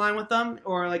play online with them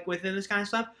or like within this kind of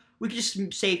stuff. We could just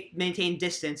maintain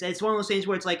distance. It's one of those things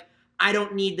where it's like I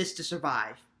don't need this to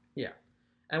survive. Yeah.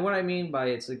 And what I mean by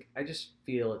it's like, I just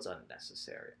feel it's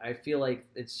unnecessary. I feel like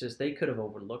it's just, they could have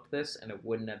overlooked this and it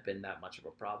wouldn't have been that much of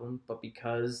a problem. But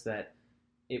because that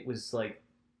it was like,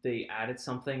 they added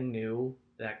something new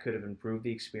that could have improved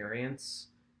the experience,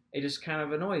 it just kind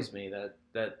of annoys me that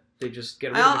they just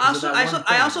get rid of it because of that one thing.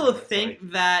 I also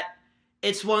think that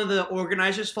it's one of the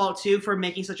organizers' fault too for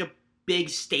making such a big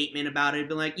statement about it.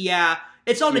 Being like, yeah,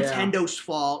 it's all Nintendo's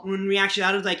fault. When we actually,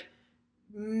 I was like,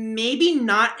 maybe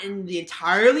not in the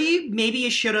entirely. Maybe you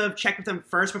should have checked with them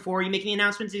first before you make the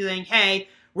announcement saying, hey,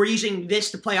 we're using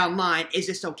this to play online. Is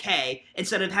this okay?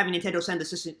 Instead of having Nintendo send the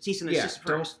cease and desist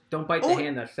first. Don't bite the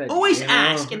hand that fed you. Always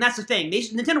ask, and that's the thing.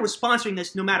 Nintendo was sponsoring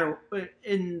this no matter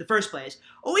in the first place.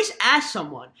 Always ask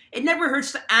someone. It never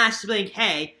hurts to ask, like,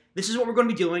 hey, this is what we're going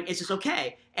to be doing. Is this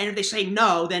okay? And if they say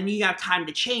no, then you have time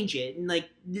to change it. And, like,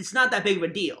 it's not that big of a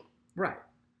deal. Right.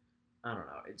 I don't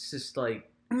know. It's just like...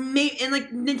 And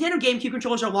like Nintendo GameCube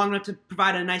controllers are long enough to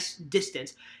provide a nice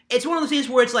distance. It's one of those things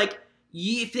where it's like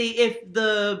if they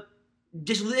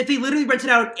literally rented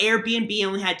out Airbnb and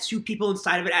only had 2 people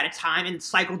inside of it at a time and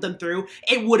cycled them through,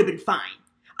 it would have been fine.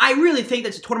 I really think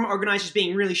that the tournament organizers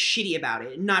being really shitty about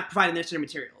it and not providing the necessary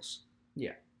materials.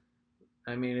 Yeah,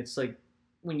 I mean it's like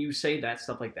when you say that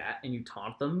stuff like that and you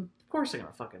taunt them, of course they're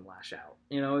gonna fucking lash out.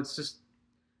 You know, it's just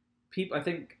people. I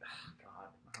think.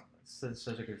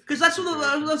 Because that's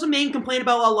the main complaint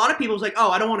about a lot of people is like, oh,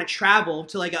 I don't want to travel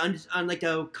to like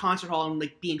a concert hall and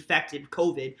like be infected with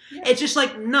COVID. Yeah. It's just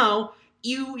like, no,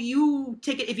 you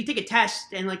take it if you take a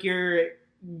test and like you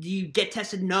get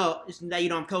tested that you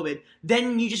don't have COVID,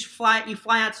 then you just fly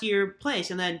out to your place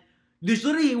and then There's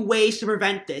literally ways to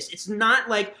prevent this. It's not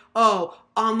like, oh,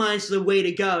 online's the way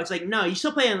to go. It's like, no, you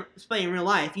still play in real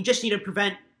life. You just need to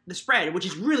prevent the spread, which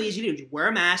is really easy to do. You wear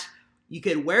a mask. You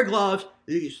could wear gloves.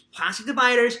 You use plastic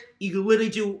dividers. You could literally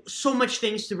do so much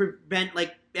things to prevent,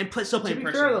 and still play in person. To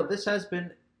be fair, though, this has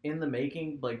been in the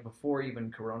making, before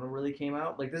even Corona really came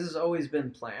out. This has always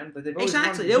been planned. They've always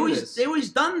They always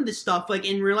done this stuff,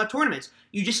 in real life tournaments.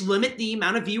 You just limit the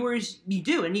amount of viewers you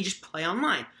do, and you just play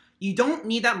online. You don't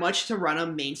need that much to run a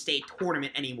main state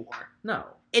tournament anymore. No.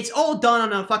 It's all done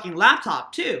on a fucking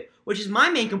laptop, too. Which is my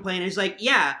main complaint is,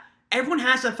 everyone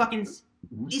has a fucking...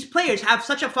 These players have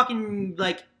such a fucking,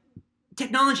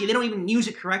 technology, they don't even use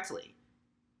it correctly.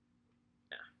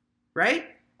 Yeah. Right?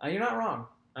 You're not wrong.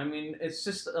 I mean, it's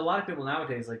just a lot of people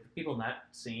nowadays, the people in that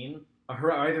scene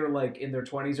are either, in their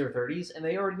 20s or 30s, and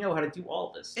they already know how to do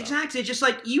all this stuff. Exactly. It's just,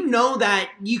 you know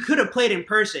that you could have played in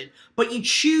person, but you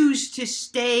choose to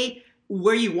stay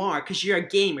where you are because you're a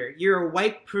gamer. You're a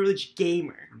white privileged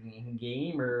gamer.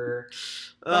 Gamer.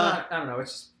 I don't know.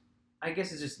 It's just... I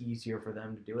guess it's just easier for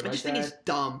them to do it. I just think it's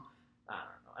dumb. I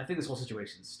don't know. I think this whole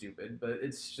situation's stupid, but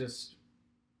it's just...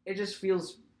 It just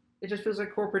feels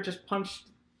like corporate just punched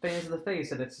fans in the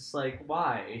face, and it's just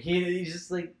why? You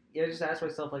just I just ask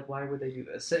myself, why would they do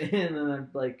this? And then I'm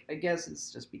I guess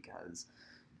it's just because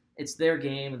it's their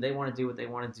game, and they want to do what they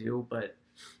want to do, but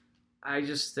I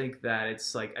just think that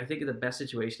it's I think the best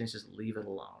situation is just leave it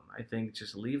alone. I think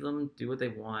just leave them, do what they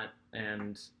want,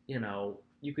 and,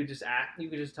 you could just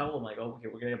tell them, okay,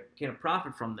 we're going to get a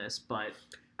profit from this, but...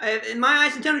 In my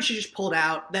eyes, Nintendo should just pull it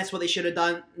out. That's what they should have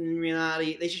done in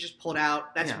reality. They should just pull it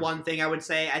out. That's one thing I would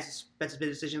say as a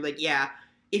business decision.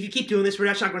 If you keep doing this, we're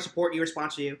just not going to support you or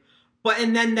sponsor you.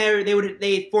 And then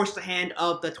they force the hand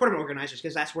of the tournament organizers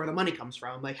because that's where the money comes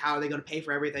from. How are they going to pay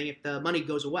for everything if the money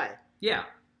goes away? Yeah.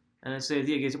 And it's the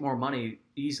idea you get more money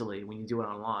easily when you do it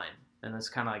online. And that's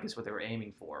kind of, I guess, what they were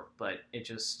aiming for. But it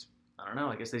just... I don't know.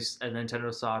 I guess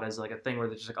Nintendo saw it as a thing where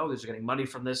they're just they're just getting money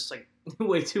from this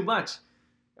way too much,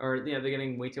 or they're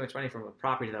getting way too much money from a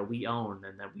property that we own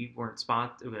and that we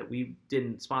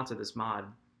didn't sponsor this mod.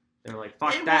 They're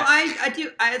fuck that. Well, I do.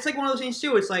 It's one of those things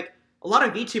too. It's a lot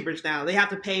of VTubers now. They have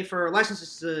to pay for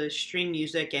licenses to stream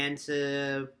music and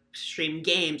to stream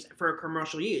games for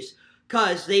commercial use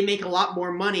because they make a lot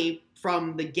more money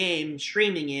from the game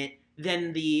streaming it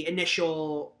than the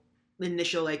initial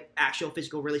actual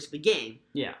physical release of the game.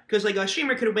 Yeah. Because a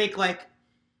streamer could make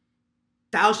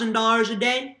 $1,000 a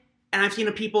day, and I've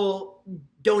seen people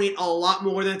donate a lot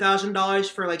more than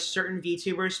 $1,000 for certain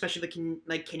VTubers, especially the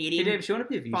Canadian. Hey Dave, you want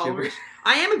to be a VTuber? Followers.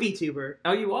 I am a VTuber.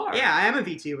 Oh, you are? Yeah, I am a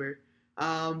VTuber.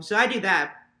 So I do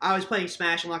that. I was playing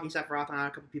Smash, unlocking Sephiroth, and I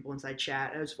had a couple people inside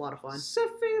chat. It was a lot of fun.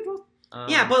 Sephiroth.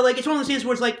 Yeah, but it's one of those things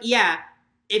where it's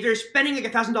if you're spending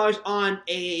 $1,000 on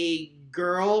a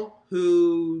girl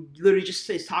who literally just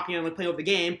is talking and playing over the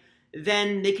game,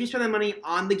 then they can spend that money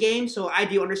on the game. So I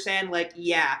do understand,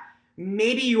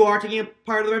 maybe you are taking a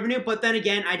part of the revenue, but then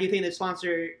again, I do think that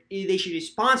they should be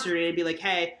sponsored and be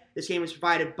hey, this game was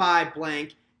provided by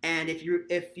blank, and if you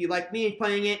like me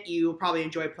playing it, you'll probably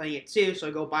enjoy playing it too,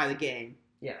 so go buy the game.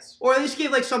 Yes. Or at least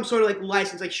give some sort of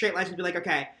license, straight license, be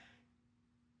okay,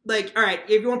 alright,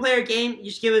 if you want to play our game, you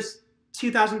just give us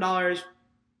 $2,000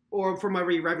 or from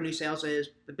whatever your revenue sales is,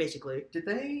 basically. Did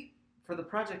they, for the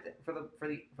project, for the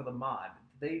mod,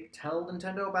 did they tell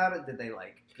Nintendo about it? Did they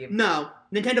give... No,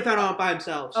 Nintendo found out by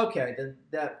themselves. Okay, then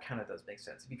that kind of does make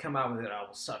sense. If you come out with it all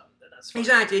of a sudden, then that's fine.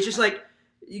 Exactly. It's just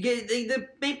you get the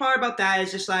main part about that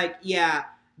is just they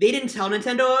didn't tell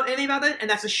Nintendo anything about that, and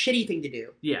that's a shitty thing to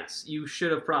do. Yes, you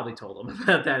should have probably told them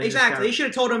about that. Exactly. You should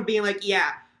have told them, being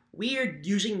we are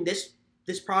using this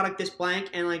product, this blank,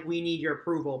 and we need your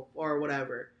approval or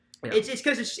whatever. Yeah. It's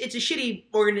because it's a shitty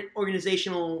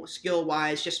organizational skill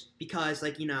wise, just because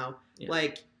you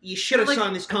should have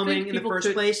seen this coming in the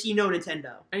first place.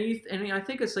 Nintendo. And I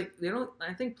think it's they don't.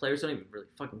 I think players don't even really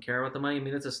fucking care about the money. I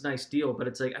mean, that's a nice deal, but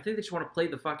it's I think they just want to play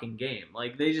the fucking game.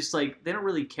 They just they don't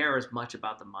really care as much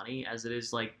about the money as it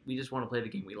is we just want to play the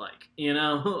game we like. I mean,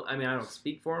 I don't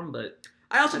speak for them, but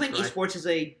I also think esports is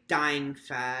a dying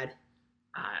fad.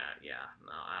 I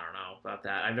don't know about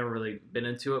that. I've never really been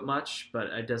into it much, but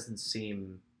it doesn't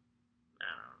seem... I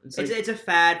don't know. It's a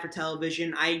fad for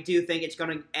television. I do think it's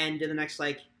going to end in the next,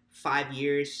 5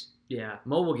 years. Yeah,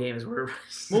 mobile games were...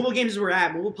 Mobile games is where we're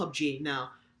at. Mobile PUBG, no.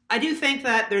 I do think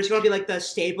that there's going to be, the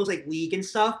staples, League and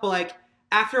stuff, but,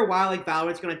 after a while, like,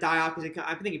 Valorant's going to die off, because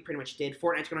I think it pretty much did.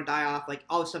 Fortnite's going to die off. Like,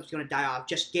 all this stuff's going to die off,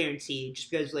 just guaranteed,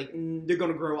 just because, like, they're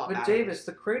going to grow up. But Davis,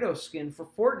 the Kratos skin for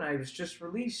Fortnite was just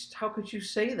released. How could you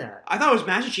say that? I thought it was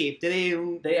Master Chief.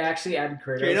 They actually added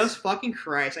Kratos. Kratos, fucking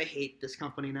Christ. I hate this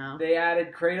company now. They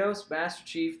added Kratos, Master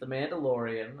Chief, The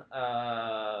Mandalorian,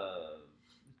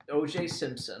 O.J.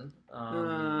 Simpson,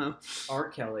 R.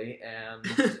 Kelly, and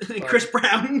Chris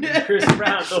Brown. Chris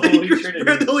Brown, the Holy Trinity.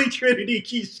 The Holy Trinity,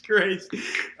 Jesus Christ.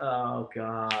 Oh,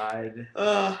 God.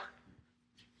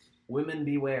 Women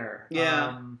beware.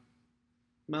 Yeah.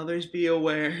 Mothers be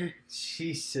aware.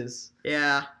 Jesus.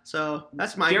 Yeah, so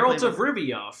that's my Geralt of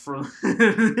Rivia from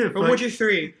Witcher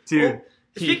 3. Dude. Well,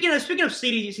 speaking of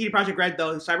CD Projekt Red,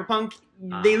 though, Cyberpunk,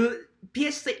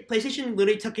 PlayStation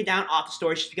literally took it down off the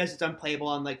store just because it's unplayable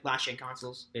on, like, last-gen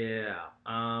consoles. Yeah.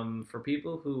 For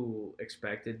people who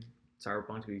expected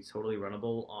Cyberpunk to be totally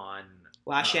runnable on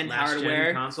last-gen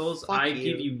hardware consoles, I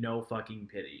give you no fucking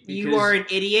pity. You are an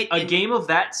idiot. A game of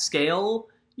that scale,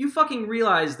 you fucking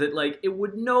realize that, like, it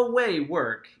would no way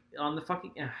work on the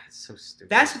fucking... it's so stupid.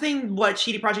 That's the thing, what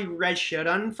CD Projekt Red should have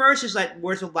done first is, like,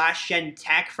 where's the last-gen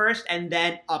tech first, and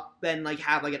then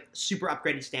have, like, a super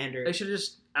upgraded standard. They should have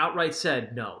just outright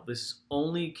said, no, this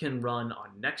only can run on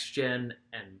next-gen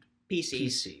and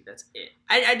PC. That's it.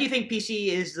 I do think PC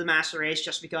is the master race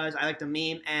just because I like the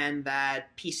meme and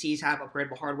that PCs have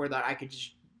upgradable hardware that I could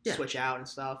just switch out and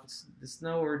stuff. It's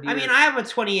nowhere near... I mean, I have a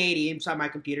 2080 inside my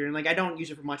computer, and, like, I don't use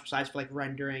it for much besides for, like,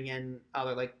 rendering and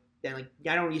other, like, I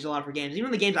don't use it a lot for games.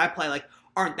 Even the games I play, like,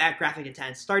 aren't that graphic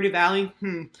intense. Stardew Valley,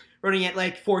 running at,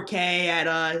 like, 4K at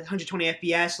 120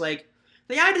 FPS, like,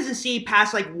 the eye doesn't see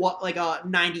past, like, 90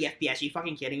 FPS. Are you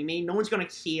fucking kidding me? No one's gonna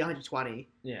see 120.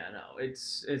 Yeah, no,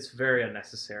 it's very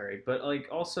unnecessary. But, like,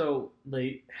 also,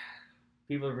 like,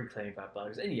 people are reclaiming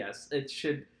 $5, and yes, it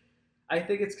should. I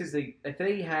think it's because if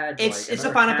they had, it's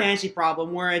a Final Fantasy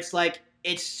problem where it's like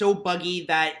it's so buggy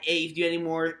that if you do any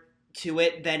more to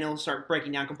it, then it'll start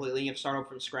breaking down completely and you have to start over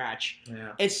from scratch.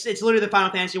 Yeah. It's literally the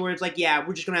Final Fantasy where it's like, yeah,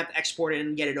 we're just gonna have to export it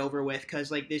and get it over with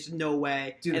because, like, there's no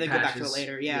way, and then go back to it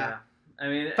later. Yeah. I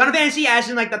mean, Final Fantasy, as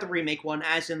in, like, not the remake one,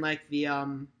 as in, like, the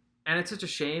And it's such a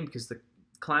shame because the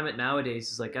climate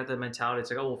nowadays is, like, got the mentality.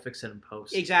 It's like, oh, we'll fix it in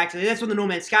post. Exactly. That's what the No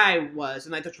Man's Sky was,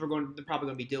 and, like, that's what they're probably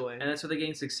going to be doing. And that's what they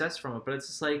gain success from it. But it's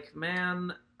just like,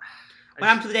 man. What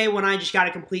happened to the day when I just got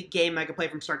a complete game I could play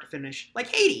from start to finish? Like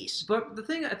Hades. But the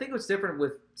thing, I think what's different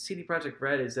with CD Projekt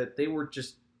Red is that they were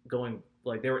just going,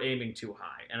 like, they were aiming too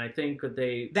high. And I think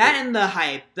that and the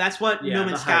hype. That's what No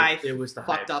Man's Sky fucked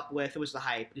hype. Up with. It was the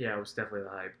hype. Yeah, it was definitely the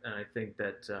hype. And I think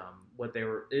that what they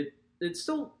were, it's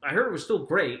still, I heard it was still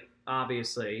great,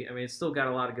 obviously. I mean, it's still got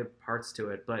a lot of good parts to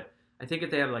it. But I think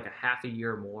if they had, like, a half a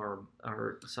year more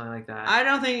or something like that. I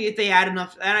don't think if they had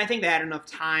enough, and I think they had enough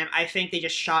time. I think they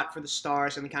just shot for the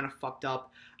stars and they kind of fucked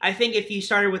up. I think if you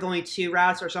started with only 2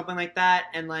 routes or something like that,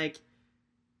 and, like,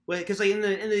 because, like, in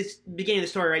the beginning of the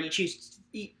story, right, you choose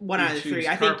one out of the 3.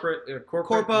 I think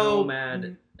Corpo,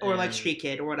 Nomad, or, like, Street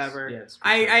Kid or whatever. Yeah,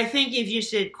 I think if you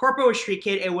said Corpo or Street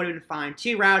Kid, it would have been fine.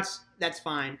 2 routes, that's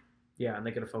fine. Yeah, and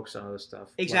they could have focused on other stuff.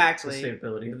 Exactly. Like the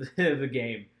sustainability of the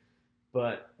game.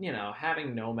 But, you know,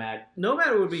 having Nomad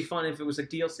would be fun if it was like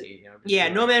DLC. You know, yeah,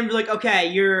 Nomad would be like,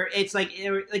 okay, it's like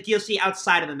DLC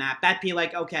outside of the map. That'd be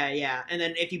like, okay, yeah. And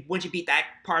then once you beat that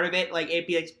part of it, like, it'd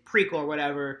be like prequel or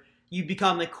whatever. You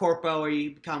become like Corpo, or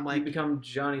you become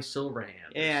Johnny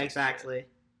Silverhand. Yeah, exactly.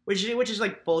 Which is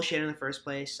like bullshit in the first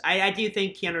place. I do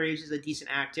think Keanu Reeves is a decent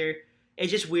actor.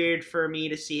 It's just weird for me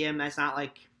to see him as not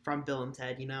like from Bill and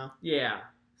Ted, you know? Yeah.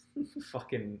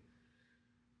 Fucking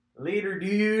later,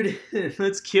 dude.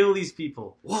 Let's kill these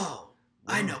people. Whoa.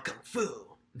 I know Kung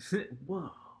Fu.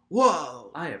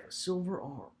 Whoa. I have a silver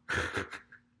arm.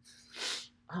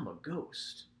 I'm a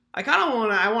ghost. I kind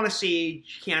of want to see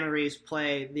Keanu Reeves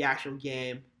play the actual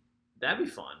game. That'd be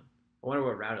fun. I wonder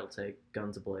what route he'll take.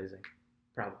 Guns a-blazing.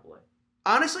 Probably.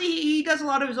 Honestly, he does a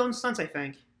lot of his own stunts, I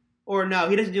think. Or no,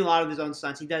 he doesn't do a lot of his own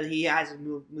stunts. He has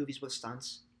movies with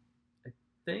stunts. I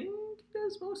think he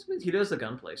does most of it. He does the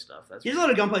gunplay stuff. He does a lot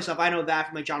of gunplay stuff. I know that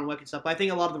from like John Wick and stuff. But I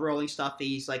think a lot of the rolling stuff,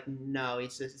 he's like, no,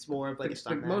 it's more of like a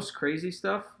stunt. The most crazy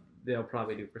stuff they'll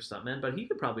probably do for stuntmen, but he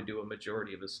could probably do a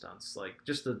majority of his stunts, like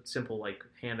just the simple like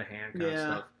hand-to-hand kind of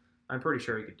stuff. I'm pretty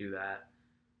sure he could do that.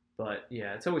 But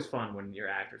yeah, it's always fun when your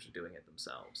actors are doing it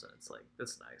themselves, and it's like,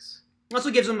 that's nice. Also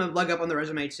gives them a leg up on the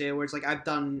resume too, where it's like, I've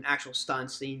done actual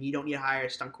stunts, and you don't need to hire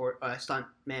a stunt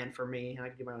man for me, and I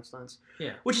can do my own stunts.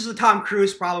 Yeah. Which is the Tom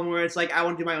Cruise problem, where it's like, I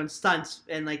want to do my own stunts,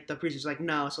 and like the producer's like,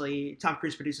 no, so Tom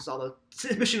Cruise produces all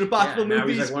the Mission Impossible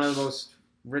movies. He's like one of the most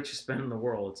richest men in the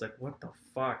world. It's like, what the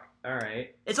fuck? All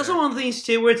right. It's also one of the things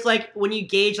too where it's like when you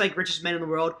gauge like richest men in the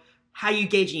world, how are you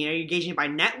gauging it? Are you gauging it by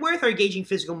net worth or are you gauging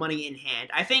physical money in hand?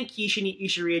 I think you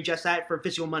should readjust that for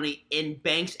physical money in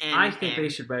banks and. I think they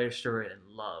should register it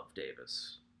in love,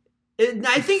 Davis.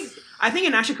 I think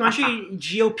in actual country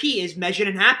GOP is measured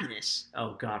in happiness.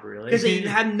 Oh God, really? Because they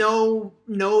have no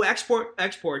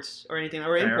exports or anything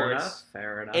or imports.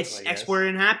 Fair enough. It's exported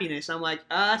in happiness. I'm like,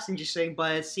 that's interesting,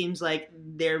 but it seems like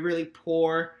they're really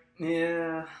poor.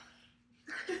 Yeah.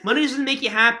 Money doesn't make you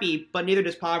happy, but neither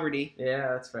does poverty.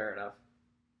 Yeah, that's fair enough.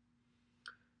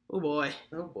 Oh boy.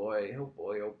 Oh boy. Oh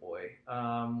boy. Oh boy.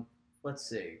 Let's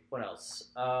see. What else?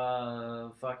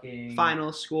 Fucking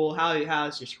Final school.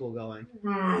 How's your school going?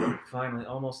 Finally,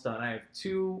 almost done. I have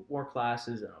 2 more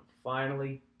classes, and I'm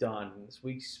finally done. This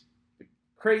week's been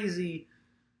crazy.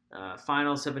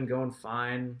 Finals have been going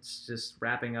fine. It's just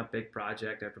wrapping up big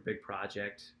project after big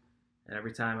project. And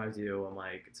every time I do, I'm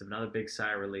like, it's another big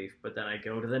sigh of relief. But then I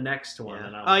go to the next one,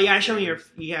 and I'm you gotta show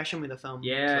me the film.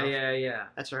 Yeah.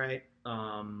 That's right.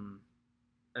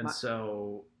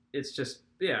 So it's just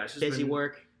it's just busy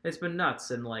work. It's been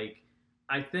nuts, and like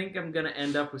I think I'm gonna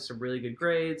end up with some really good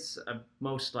grades.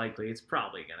 Most likely, it's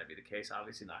probably gonna be the case.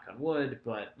 Obviously, knock on wood,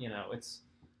 but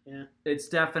it's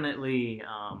definitely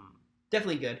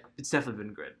definitely good. It's definitely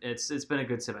been good. It's been a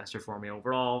good semester for me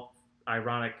overall.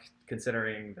 Ironic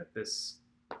considering that this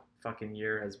fucking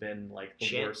year has been like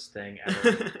the worst thing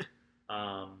ever.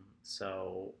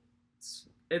 So it's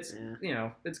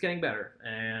it's getting better,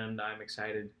 and I'm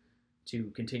excited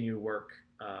to continue to work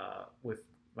with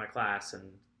my class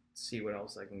and see what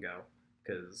else I can go,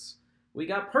 because we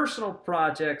got personal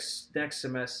projects next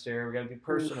semester. We're gonna do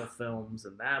personal films,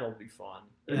 and that'll be fun.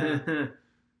 Yeah. Do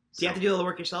you have to do all the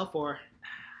work yourself, or?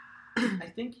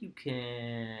 I think you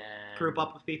can group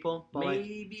up with people. But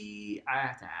maybe I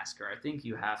have to ask her. I think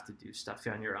you have to do stuff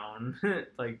on your own.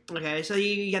 Okay, so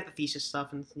you get the thesis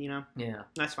stuff, and yeah,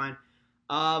 that's fine.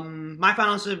 My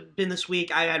finals have been this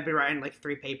week. I had been writing like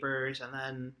 3 papers, and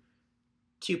then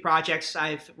 2 projects.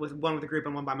 With one with the group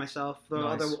and one by myself.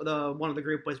 The one of the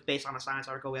group was based on a science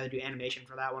article. We had to do animation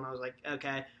for that one. I was like,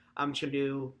 okay, I'm just gonna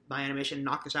do my animation,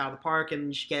 knock this out of the park,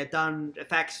 and just get it done.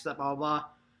 Effects, blah blah blah.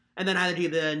 And then I had to do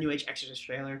the New Age Exorcist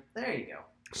trailer. There you go.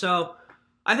 So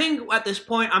I think at this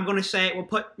point I'm going to say we'll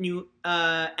put new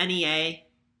NEA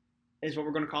is what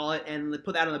we're going to call it, and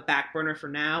put that on the back burner for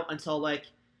now until like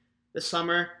the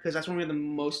summer, because that's when we have the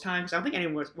most time. Because I don't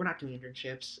think we're not doing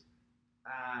internships.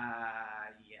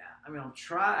 Yeah. I mean, I'll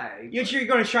try. You're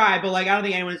going to try, but like I don't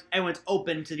think anyone's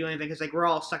open to do anything because like we're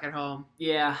all stuck at home.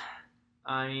 Yeah.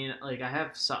 I mean, like I'll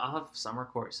have summer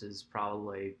courses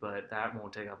probably, but that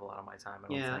won't take up a lot of my time.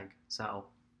 I don't think so.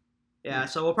 Yeah,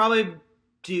 so we'll probably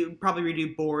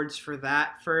redo boards for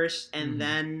that first, and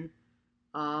then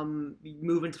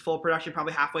move into full production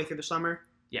probably halfway through the summer.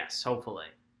 Yes, hopefully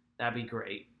that'd be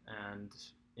great, and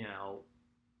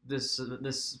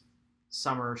this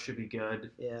summer should be good.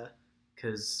 Yeah,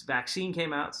 because vaccine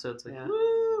came out, so it's like woo.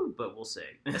 But we'll see.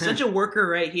 Essential worker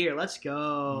right here. Let's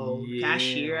go. Yeah.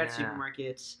 Cashier at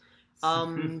supermarkets.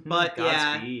 But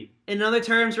Godspeed. In other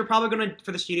terms, we're probably gonna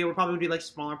for the studio. We're probably gonna do like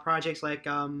smaller projects like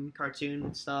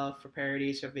cartoon stuff for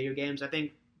parodies of video games. I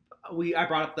think I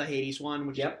brought up the Hades one,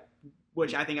 which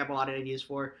I think I have a lot of ideas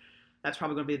for. That's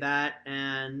probably gonna be that,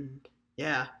 and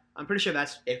yeah, I'm pretty sure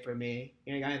that's it for me.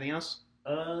 You got anything else?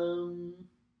 No,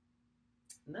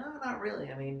 not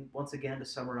really. I mean, once again, to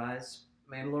summarize,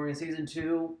 Mandalorian Season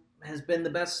 2 has been the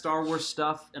best Star Wars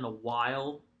stuff in a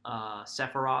while.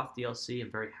 Sephiroth DLC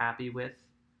I'm very happy with.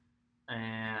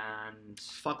 And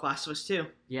fuck Last of Us 2.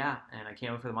 Yeah, and I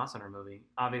can't wait for the Monster Hunter movie.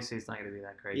 Obviously, it's not going to be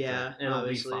that great. Yeah, it'll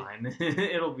be fine.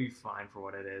 It'll be fine for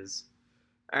what it is.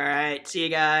 All right, see you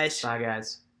guys. Bye,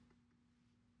 guys.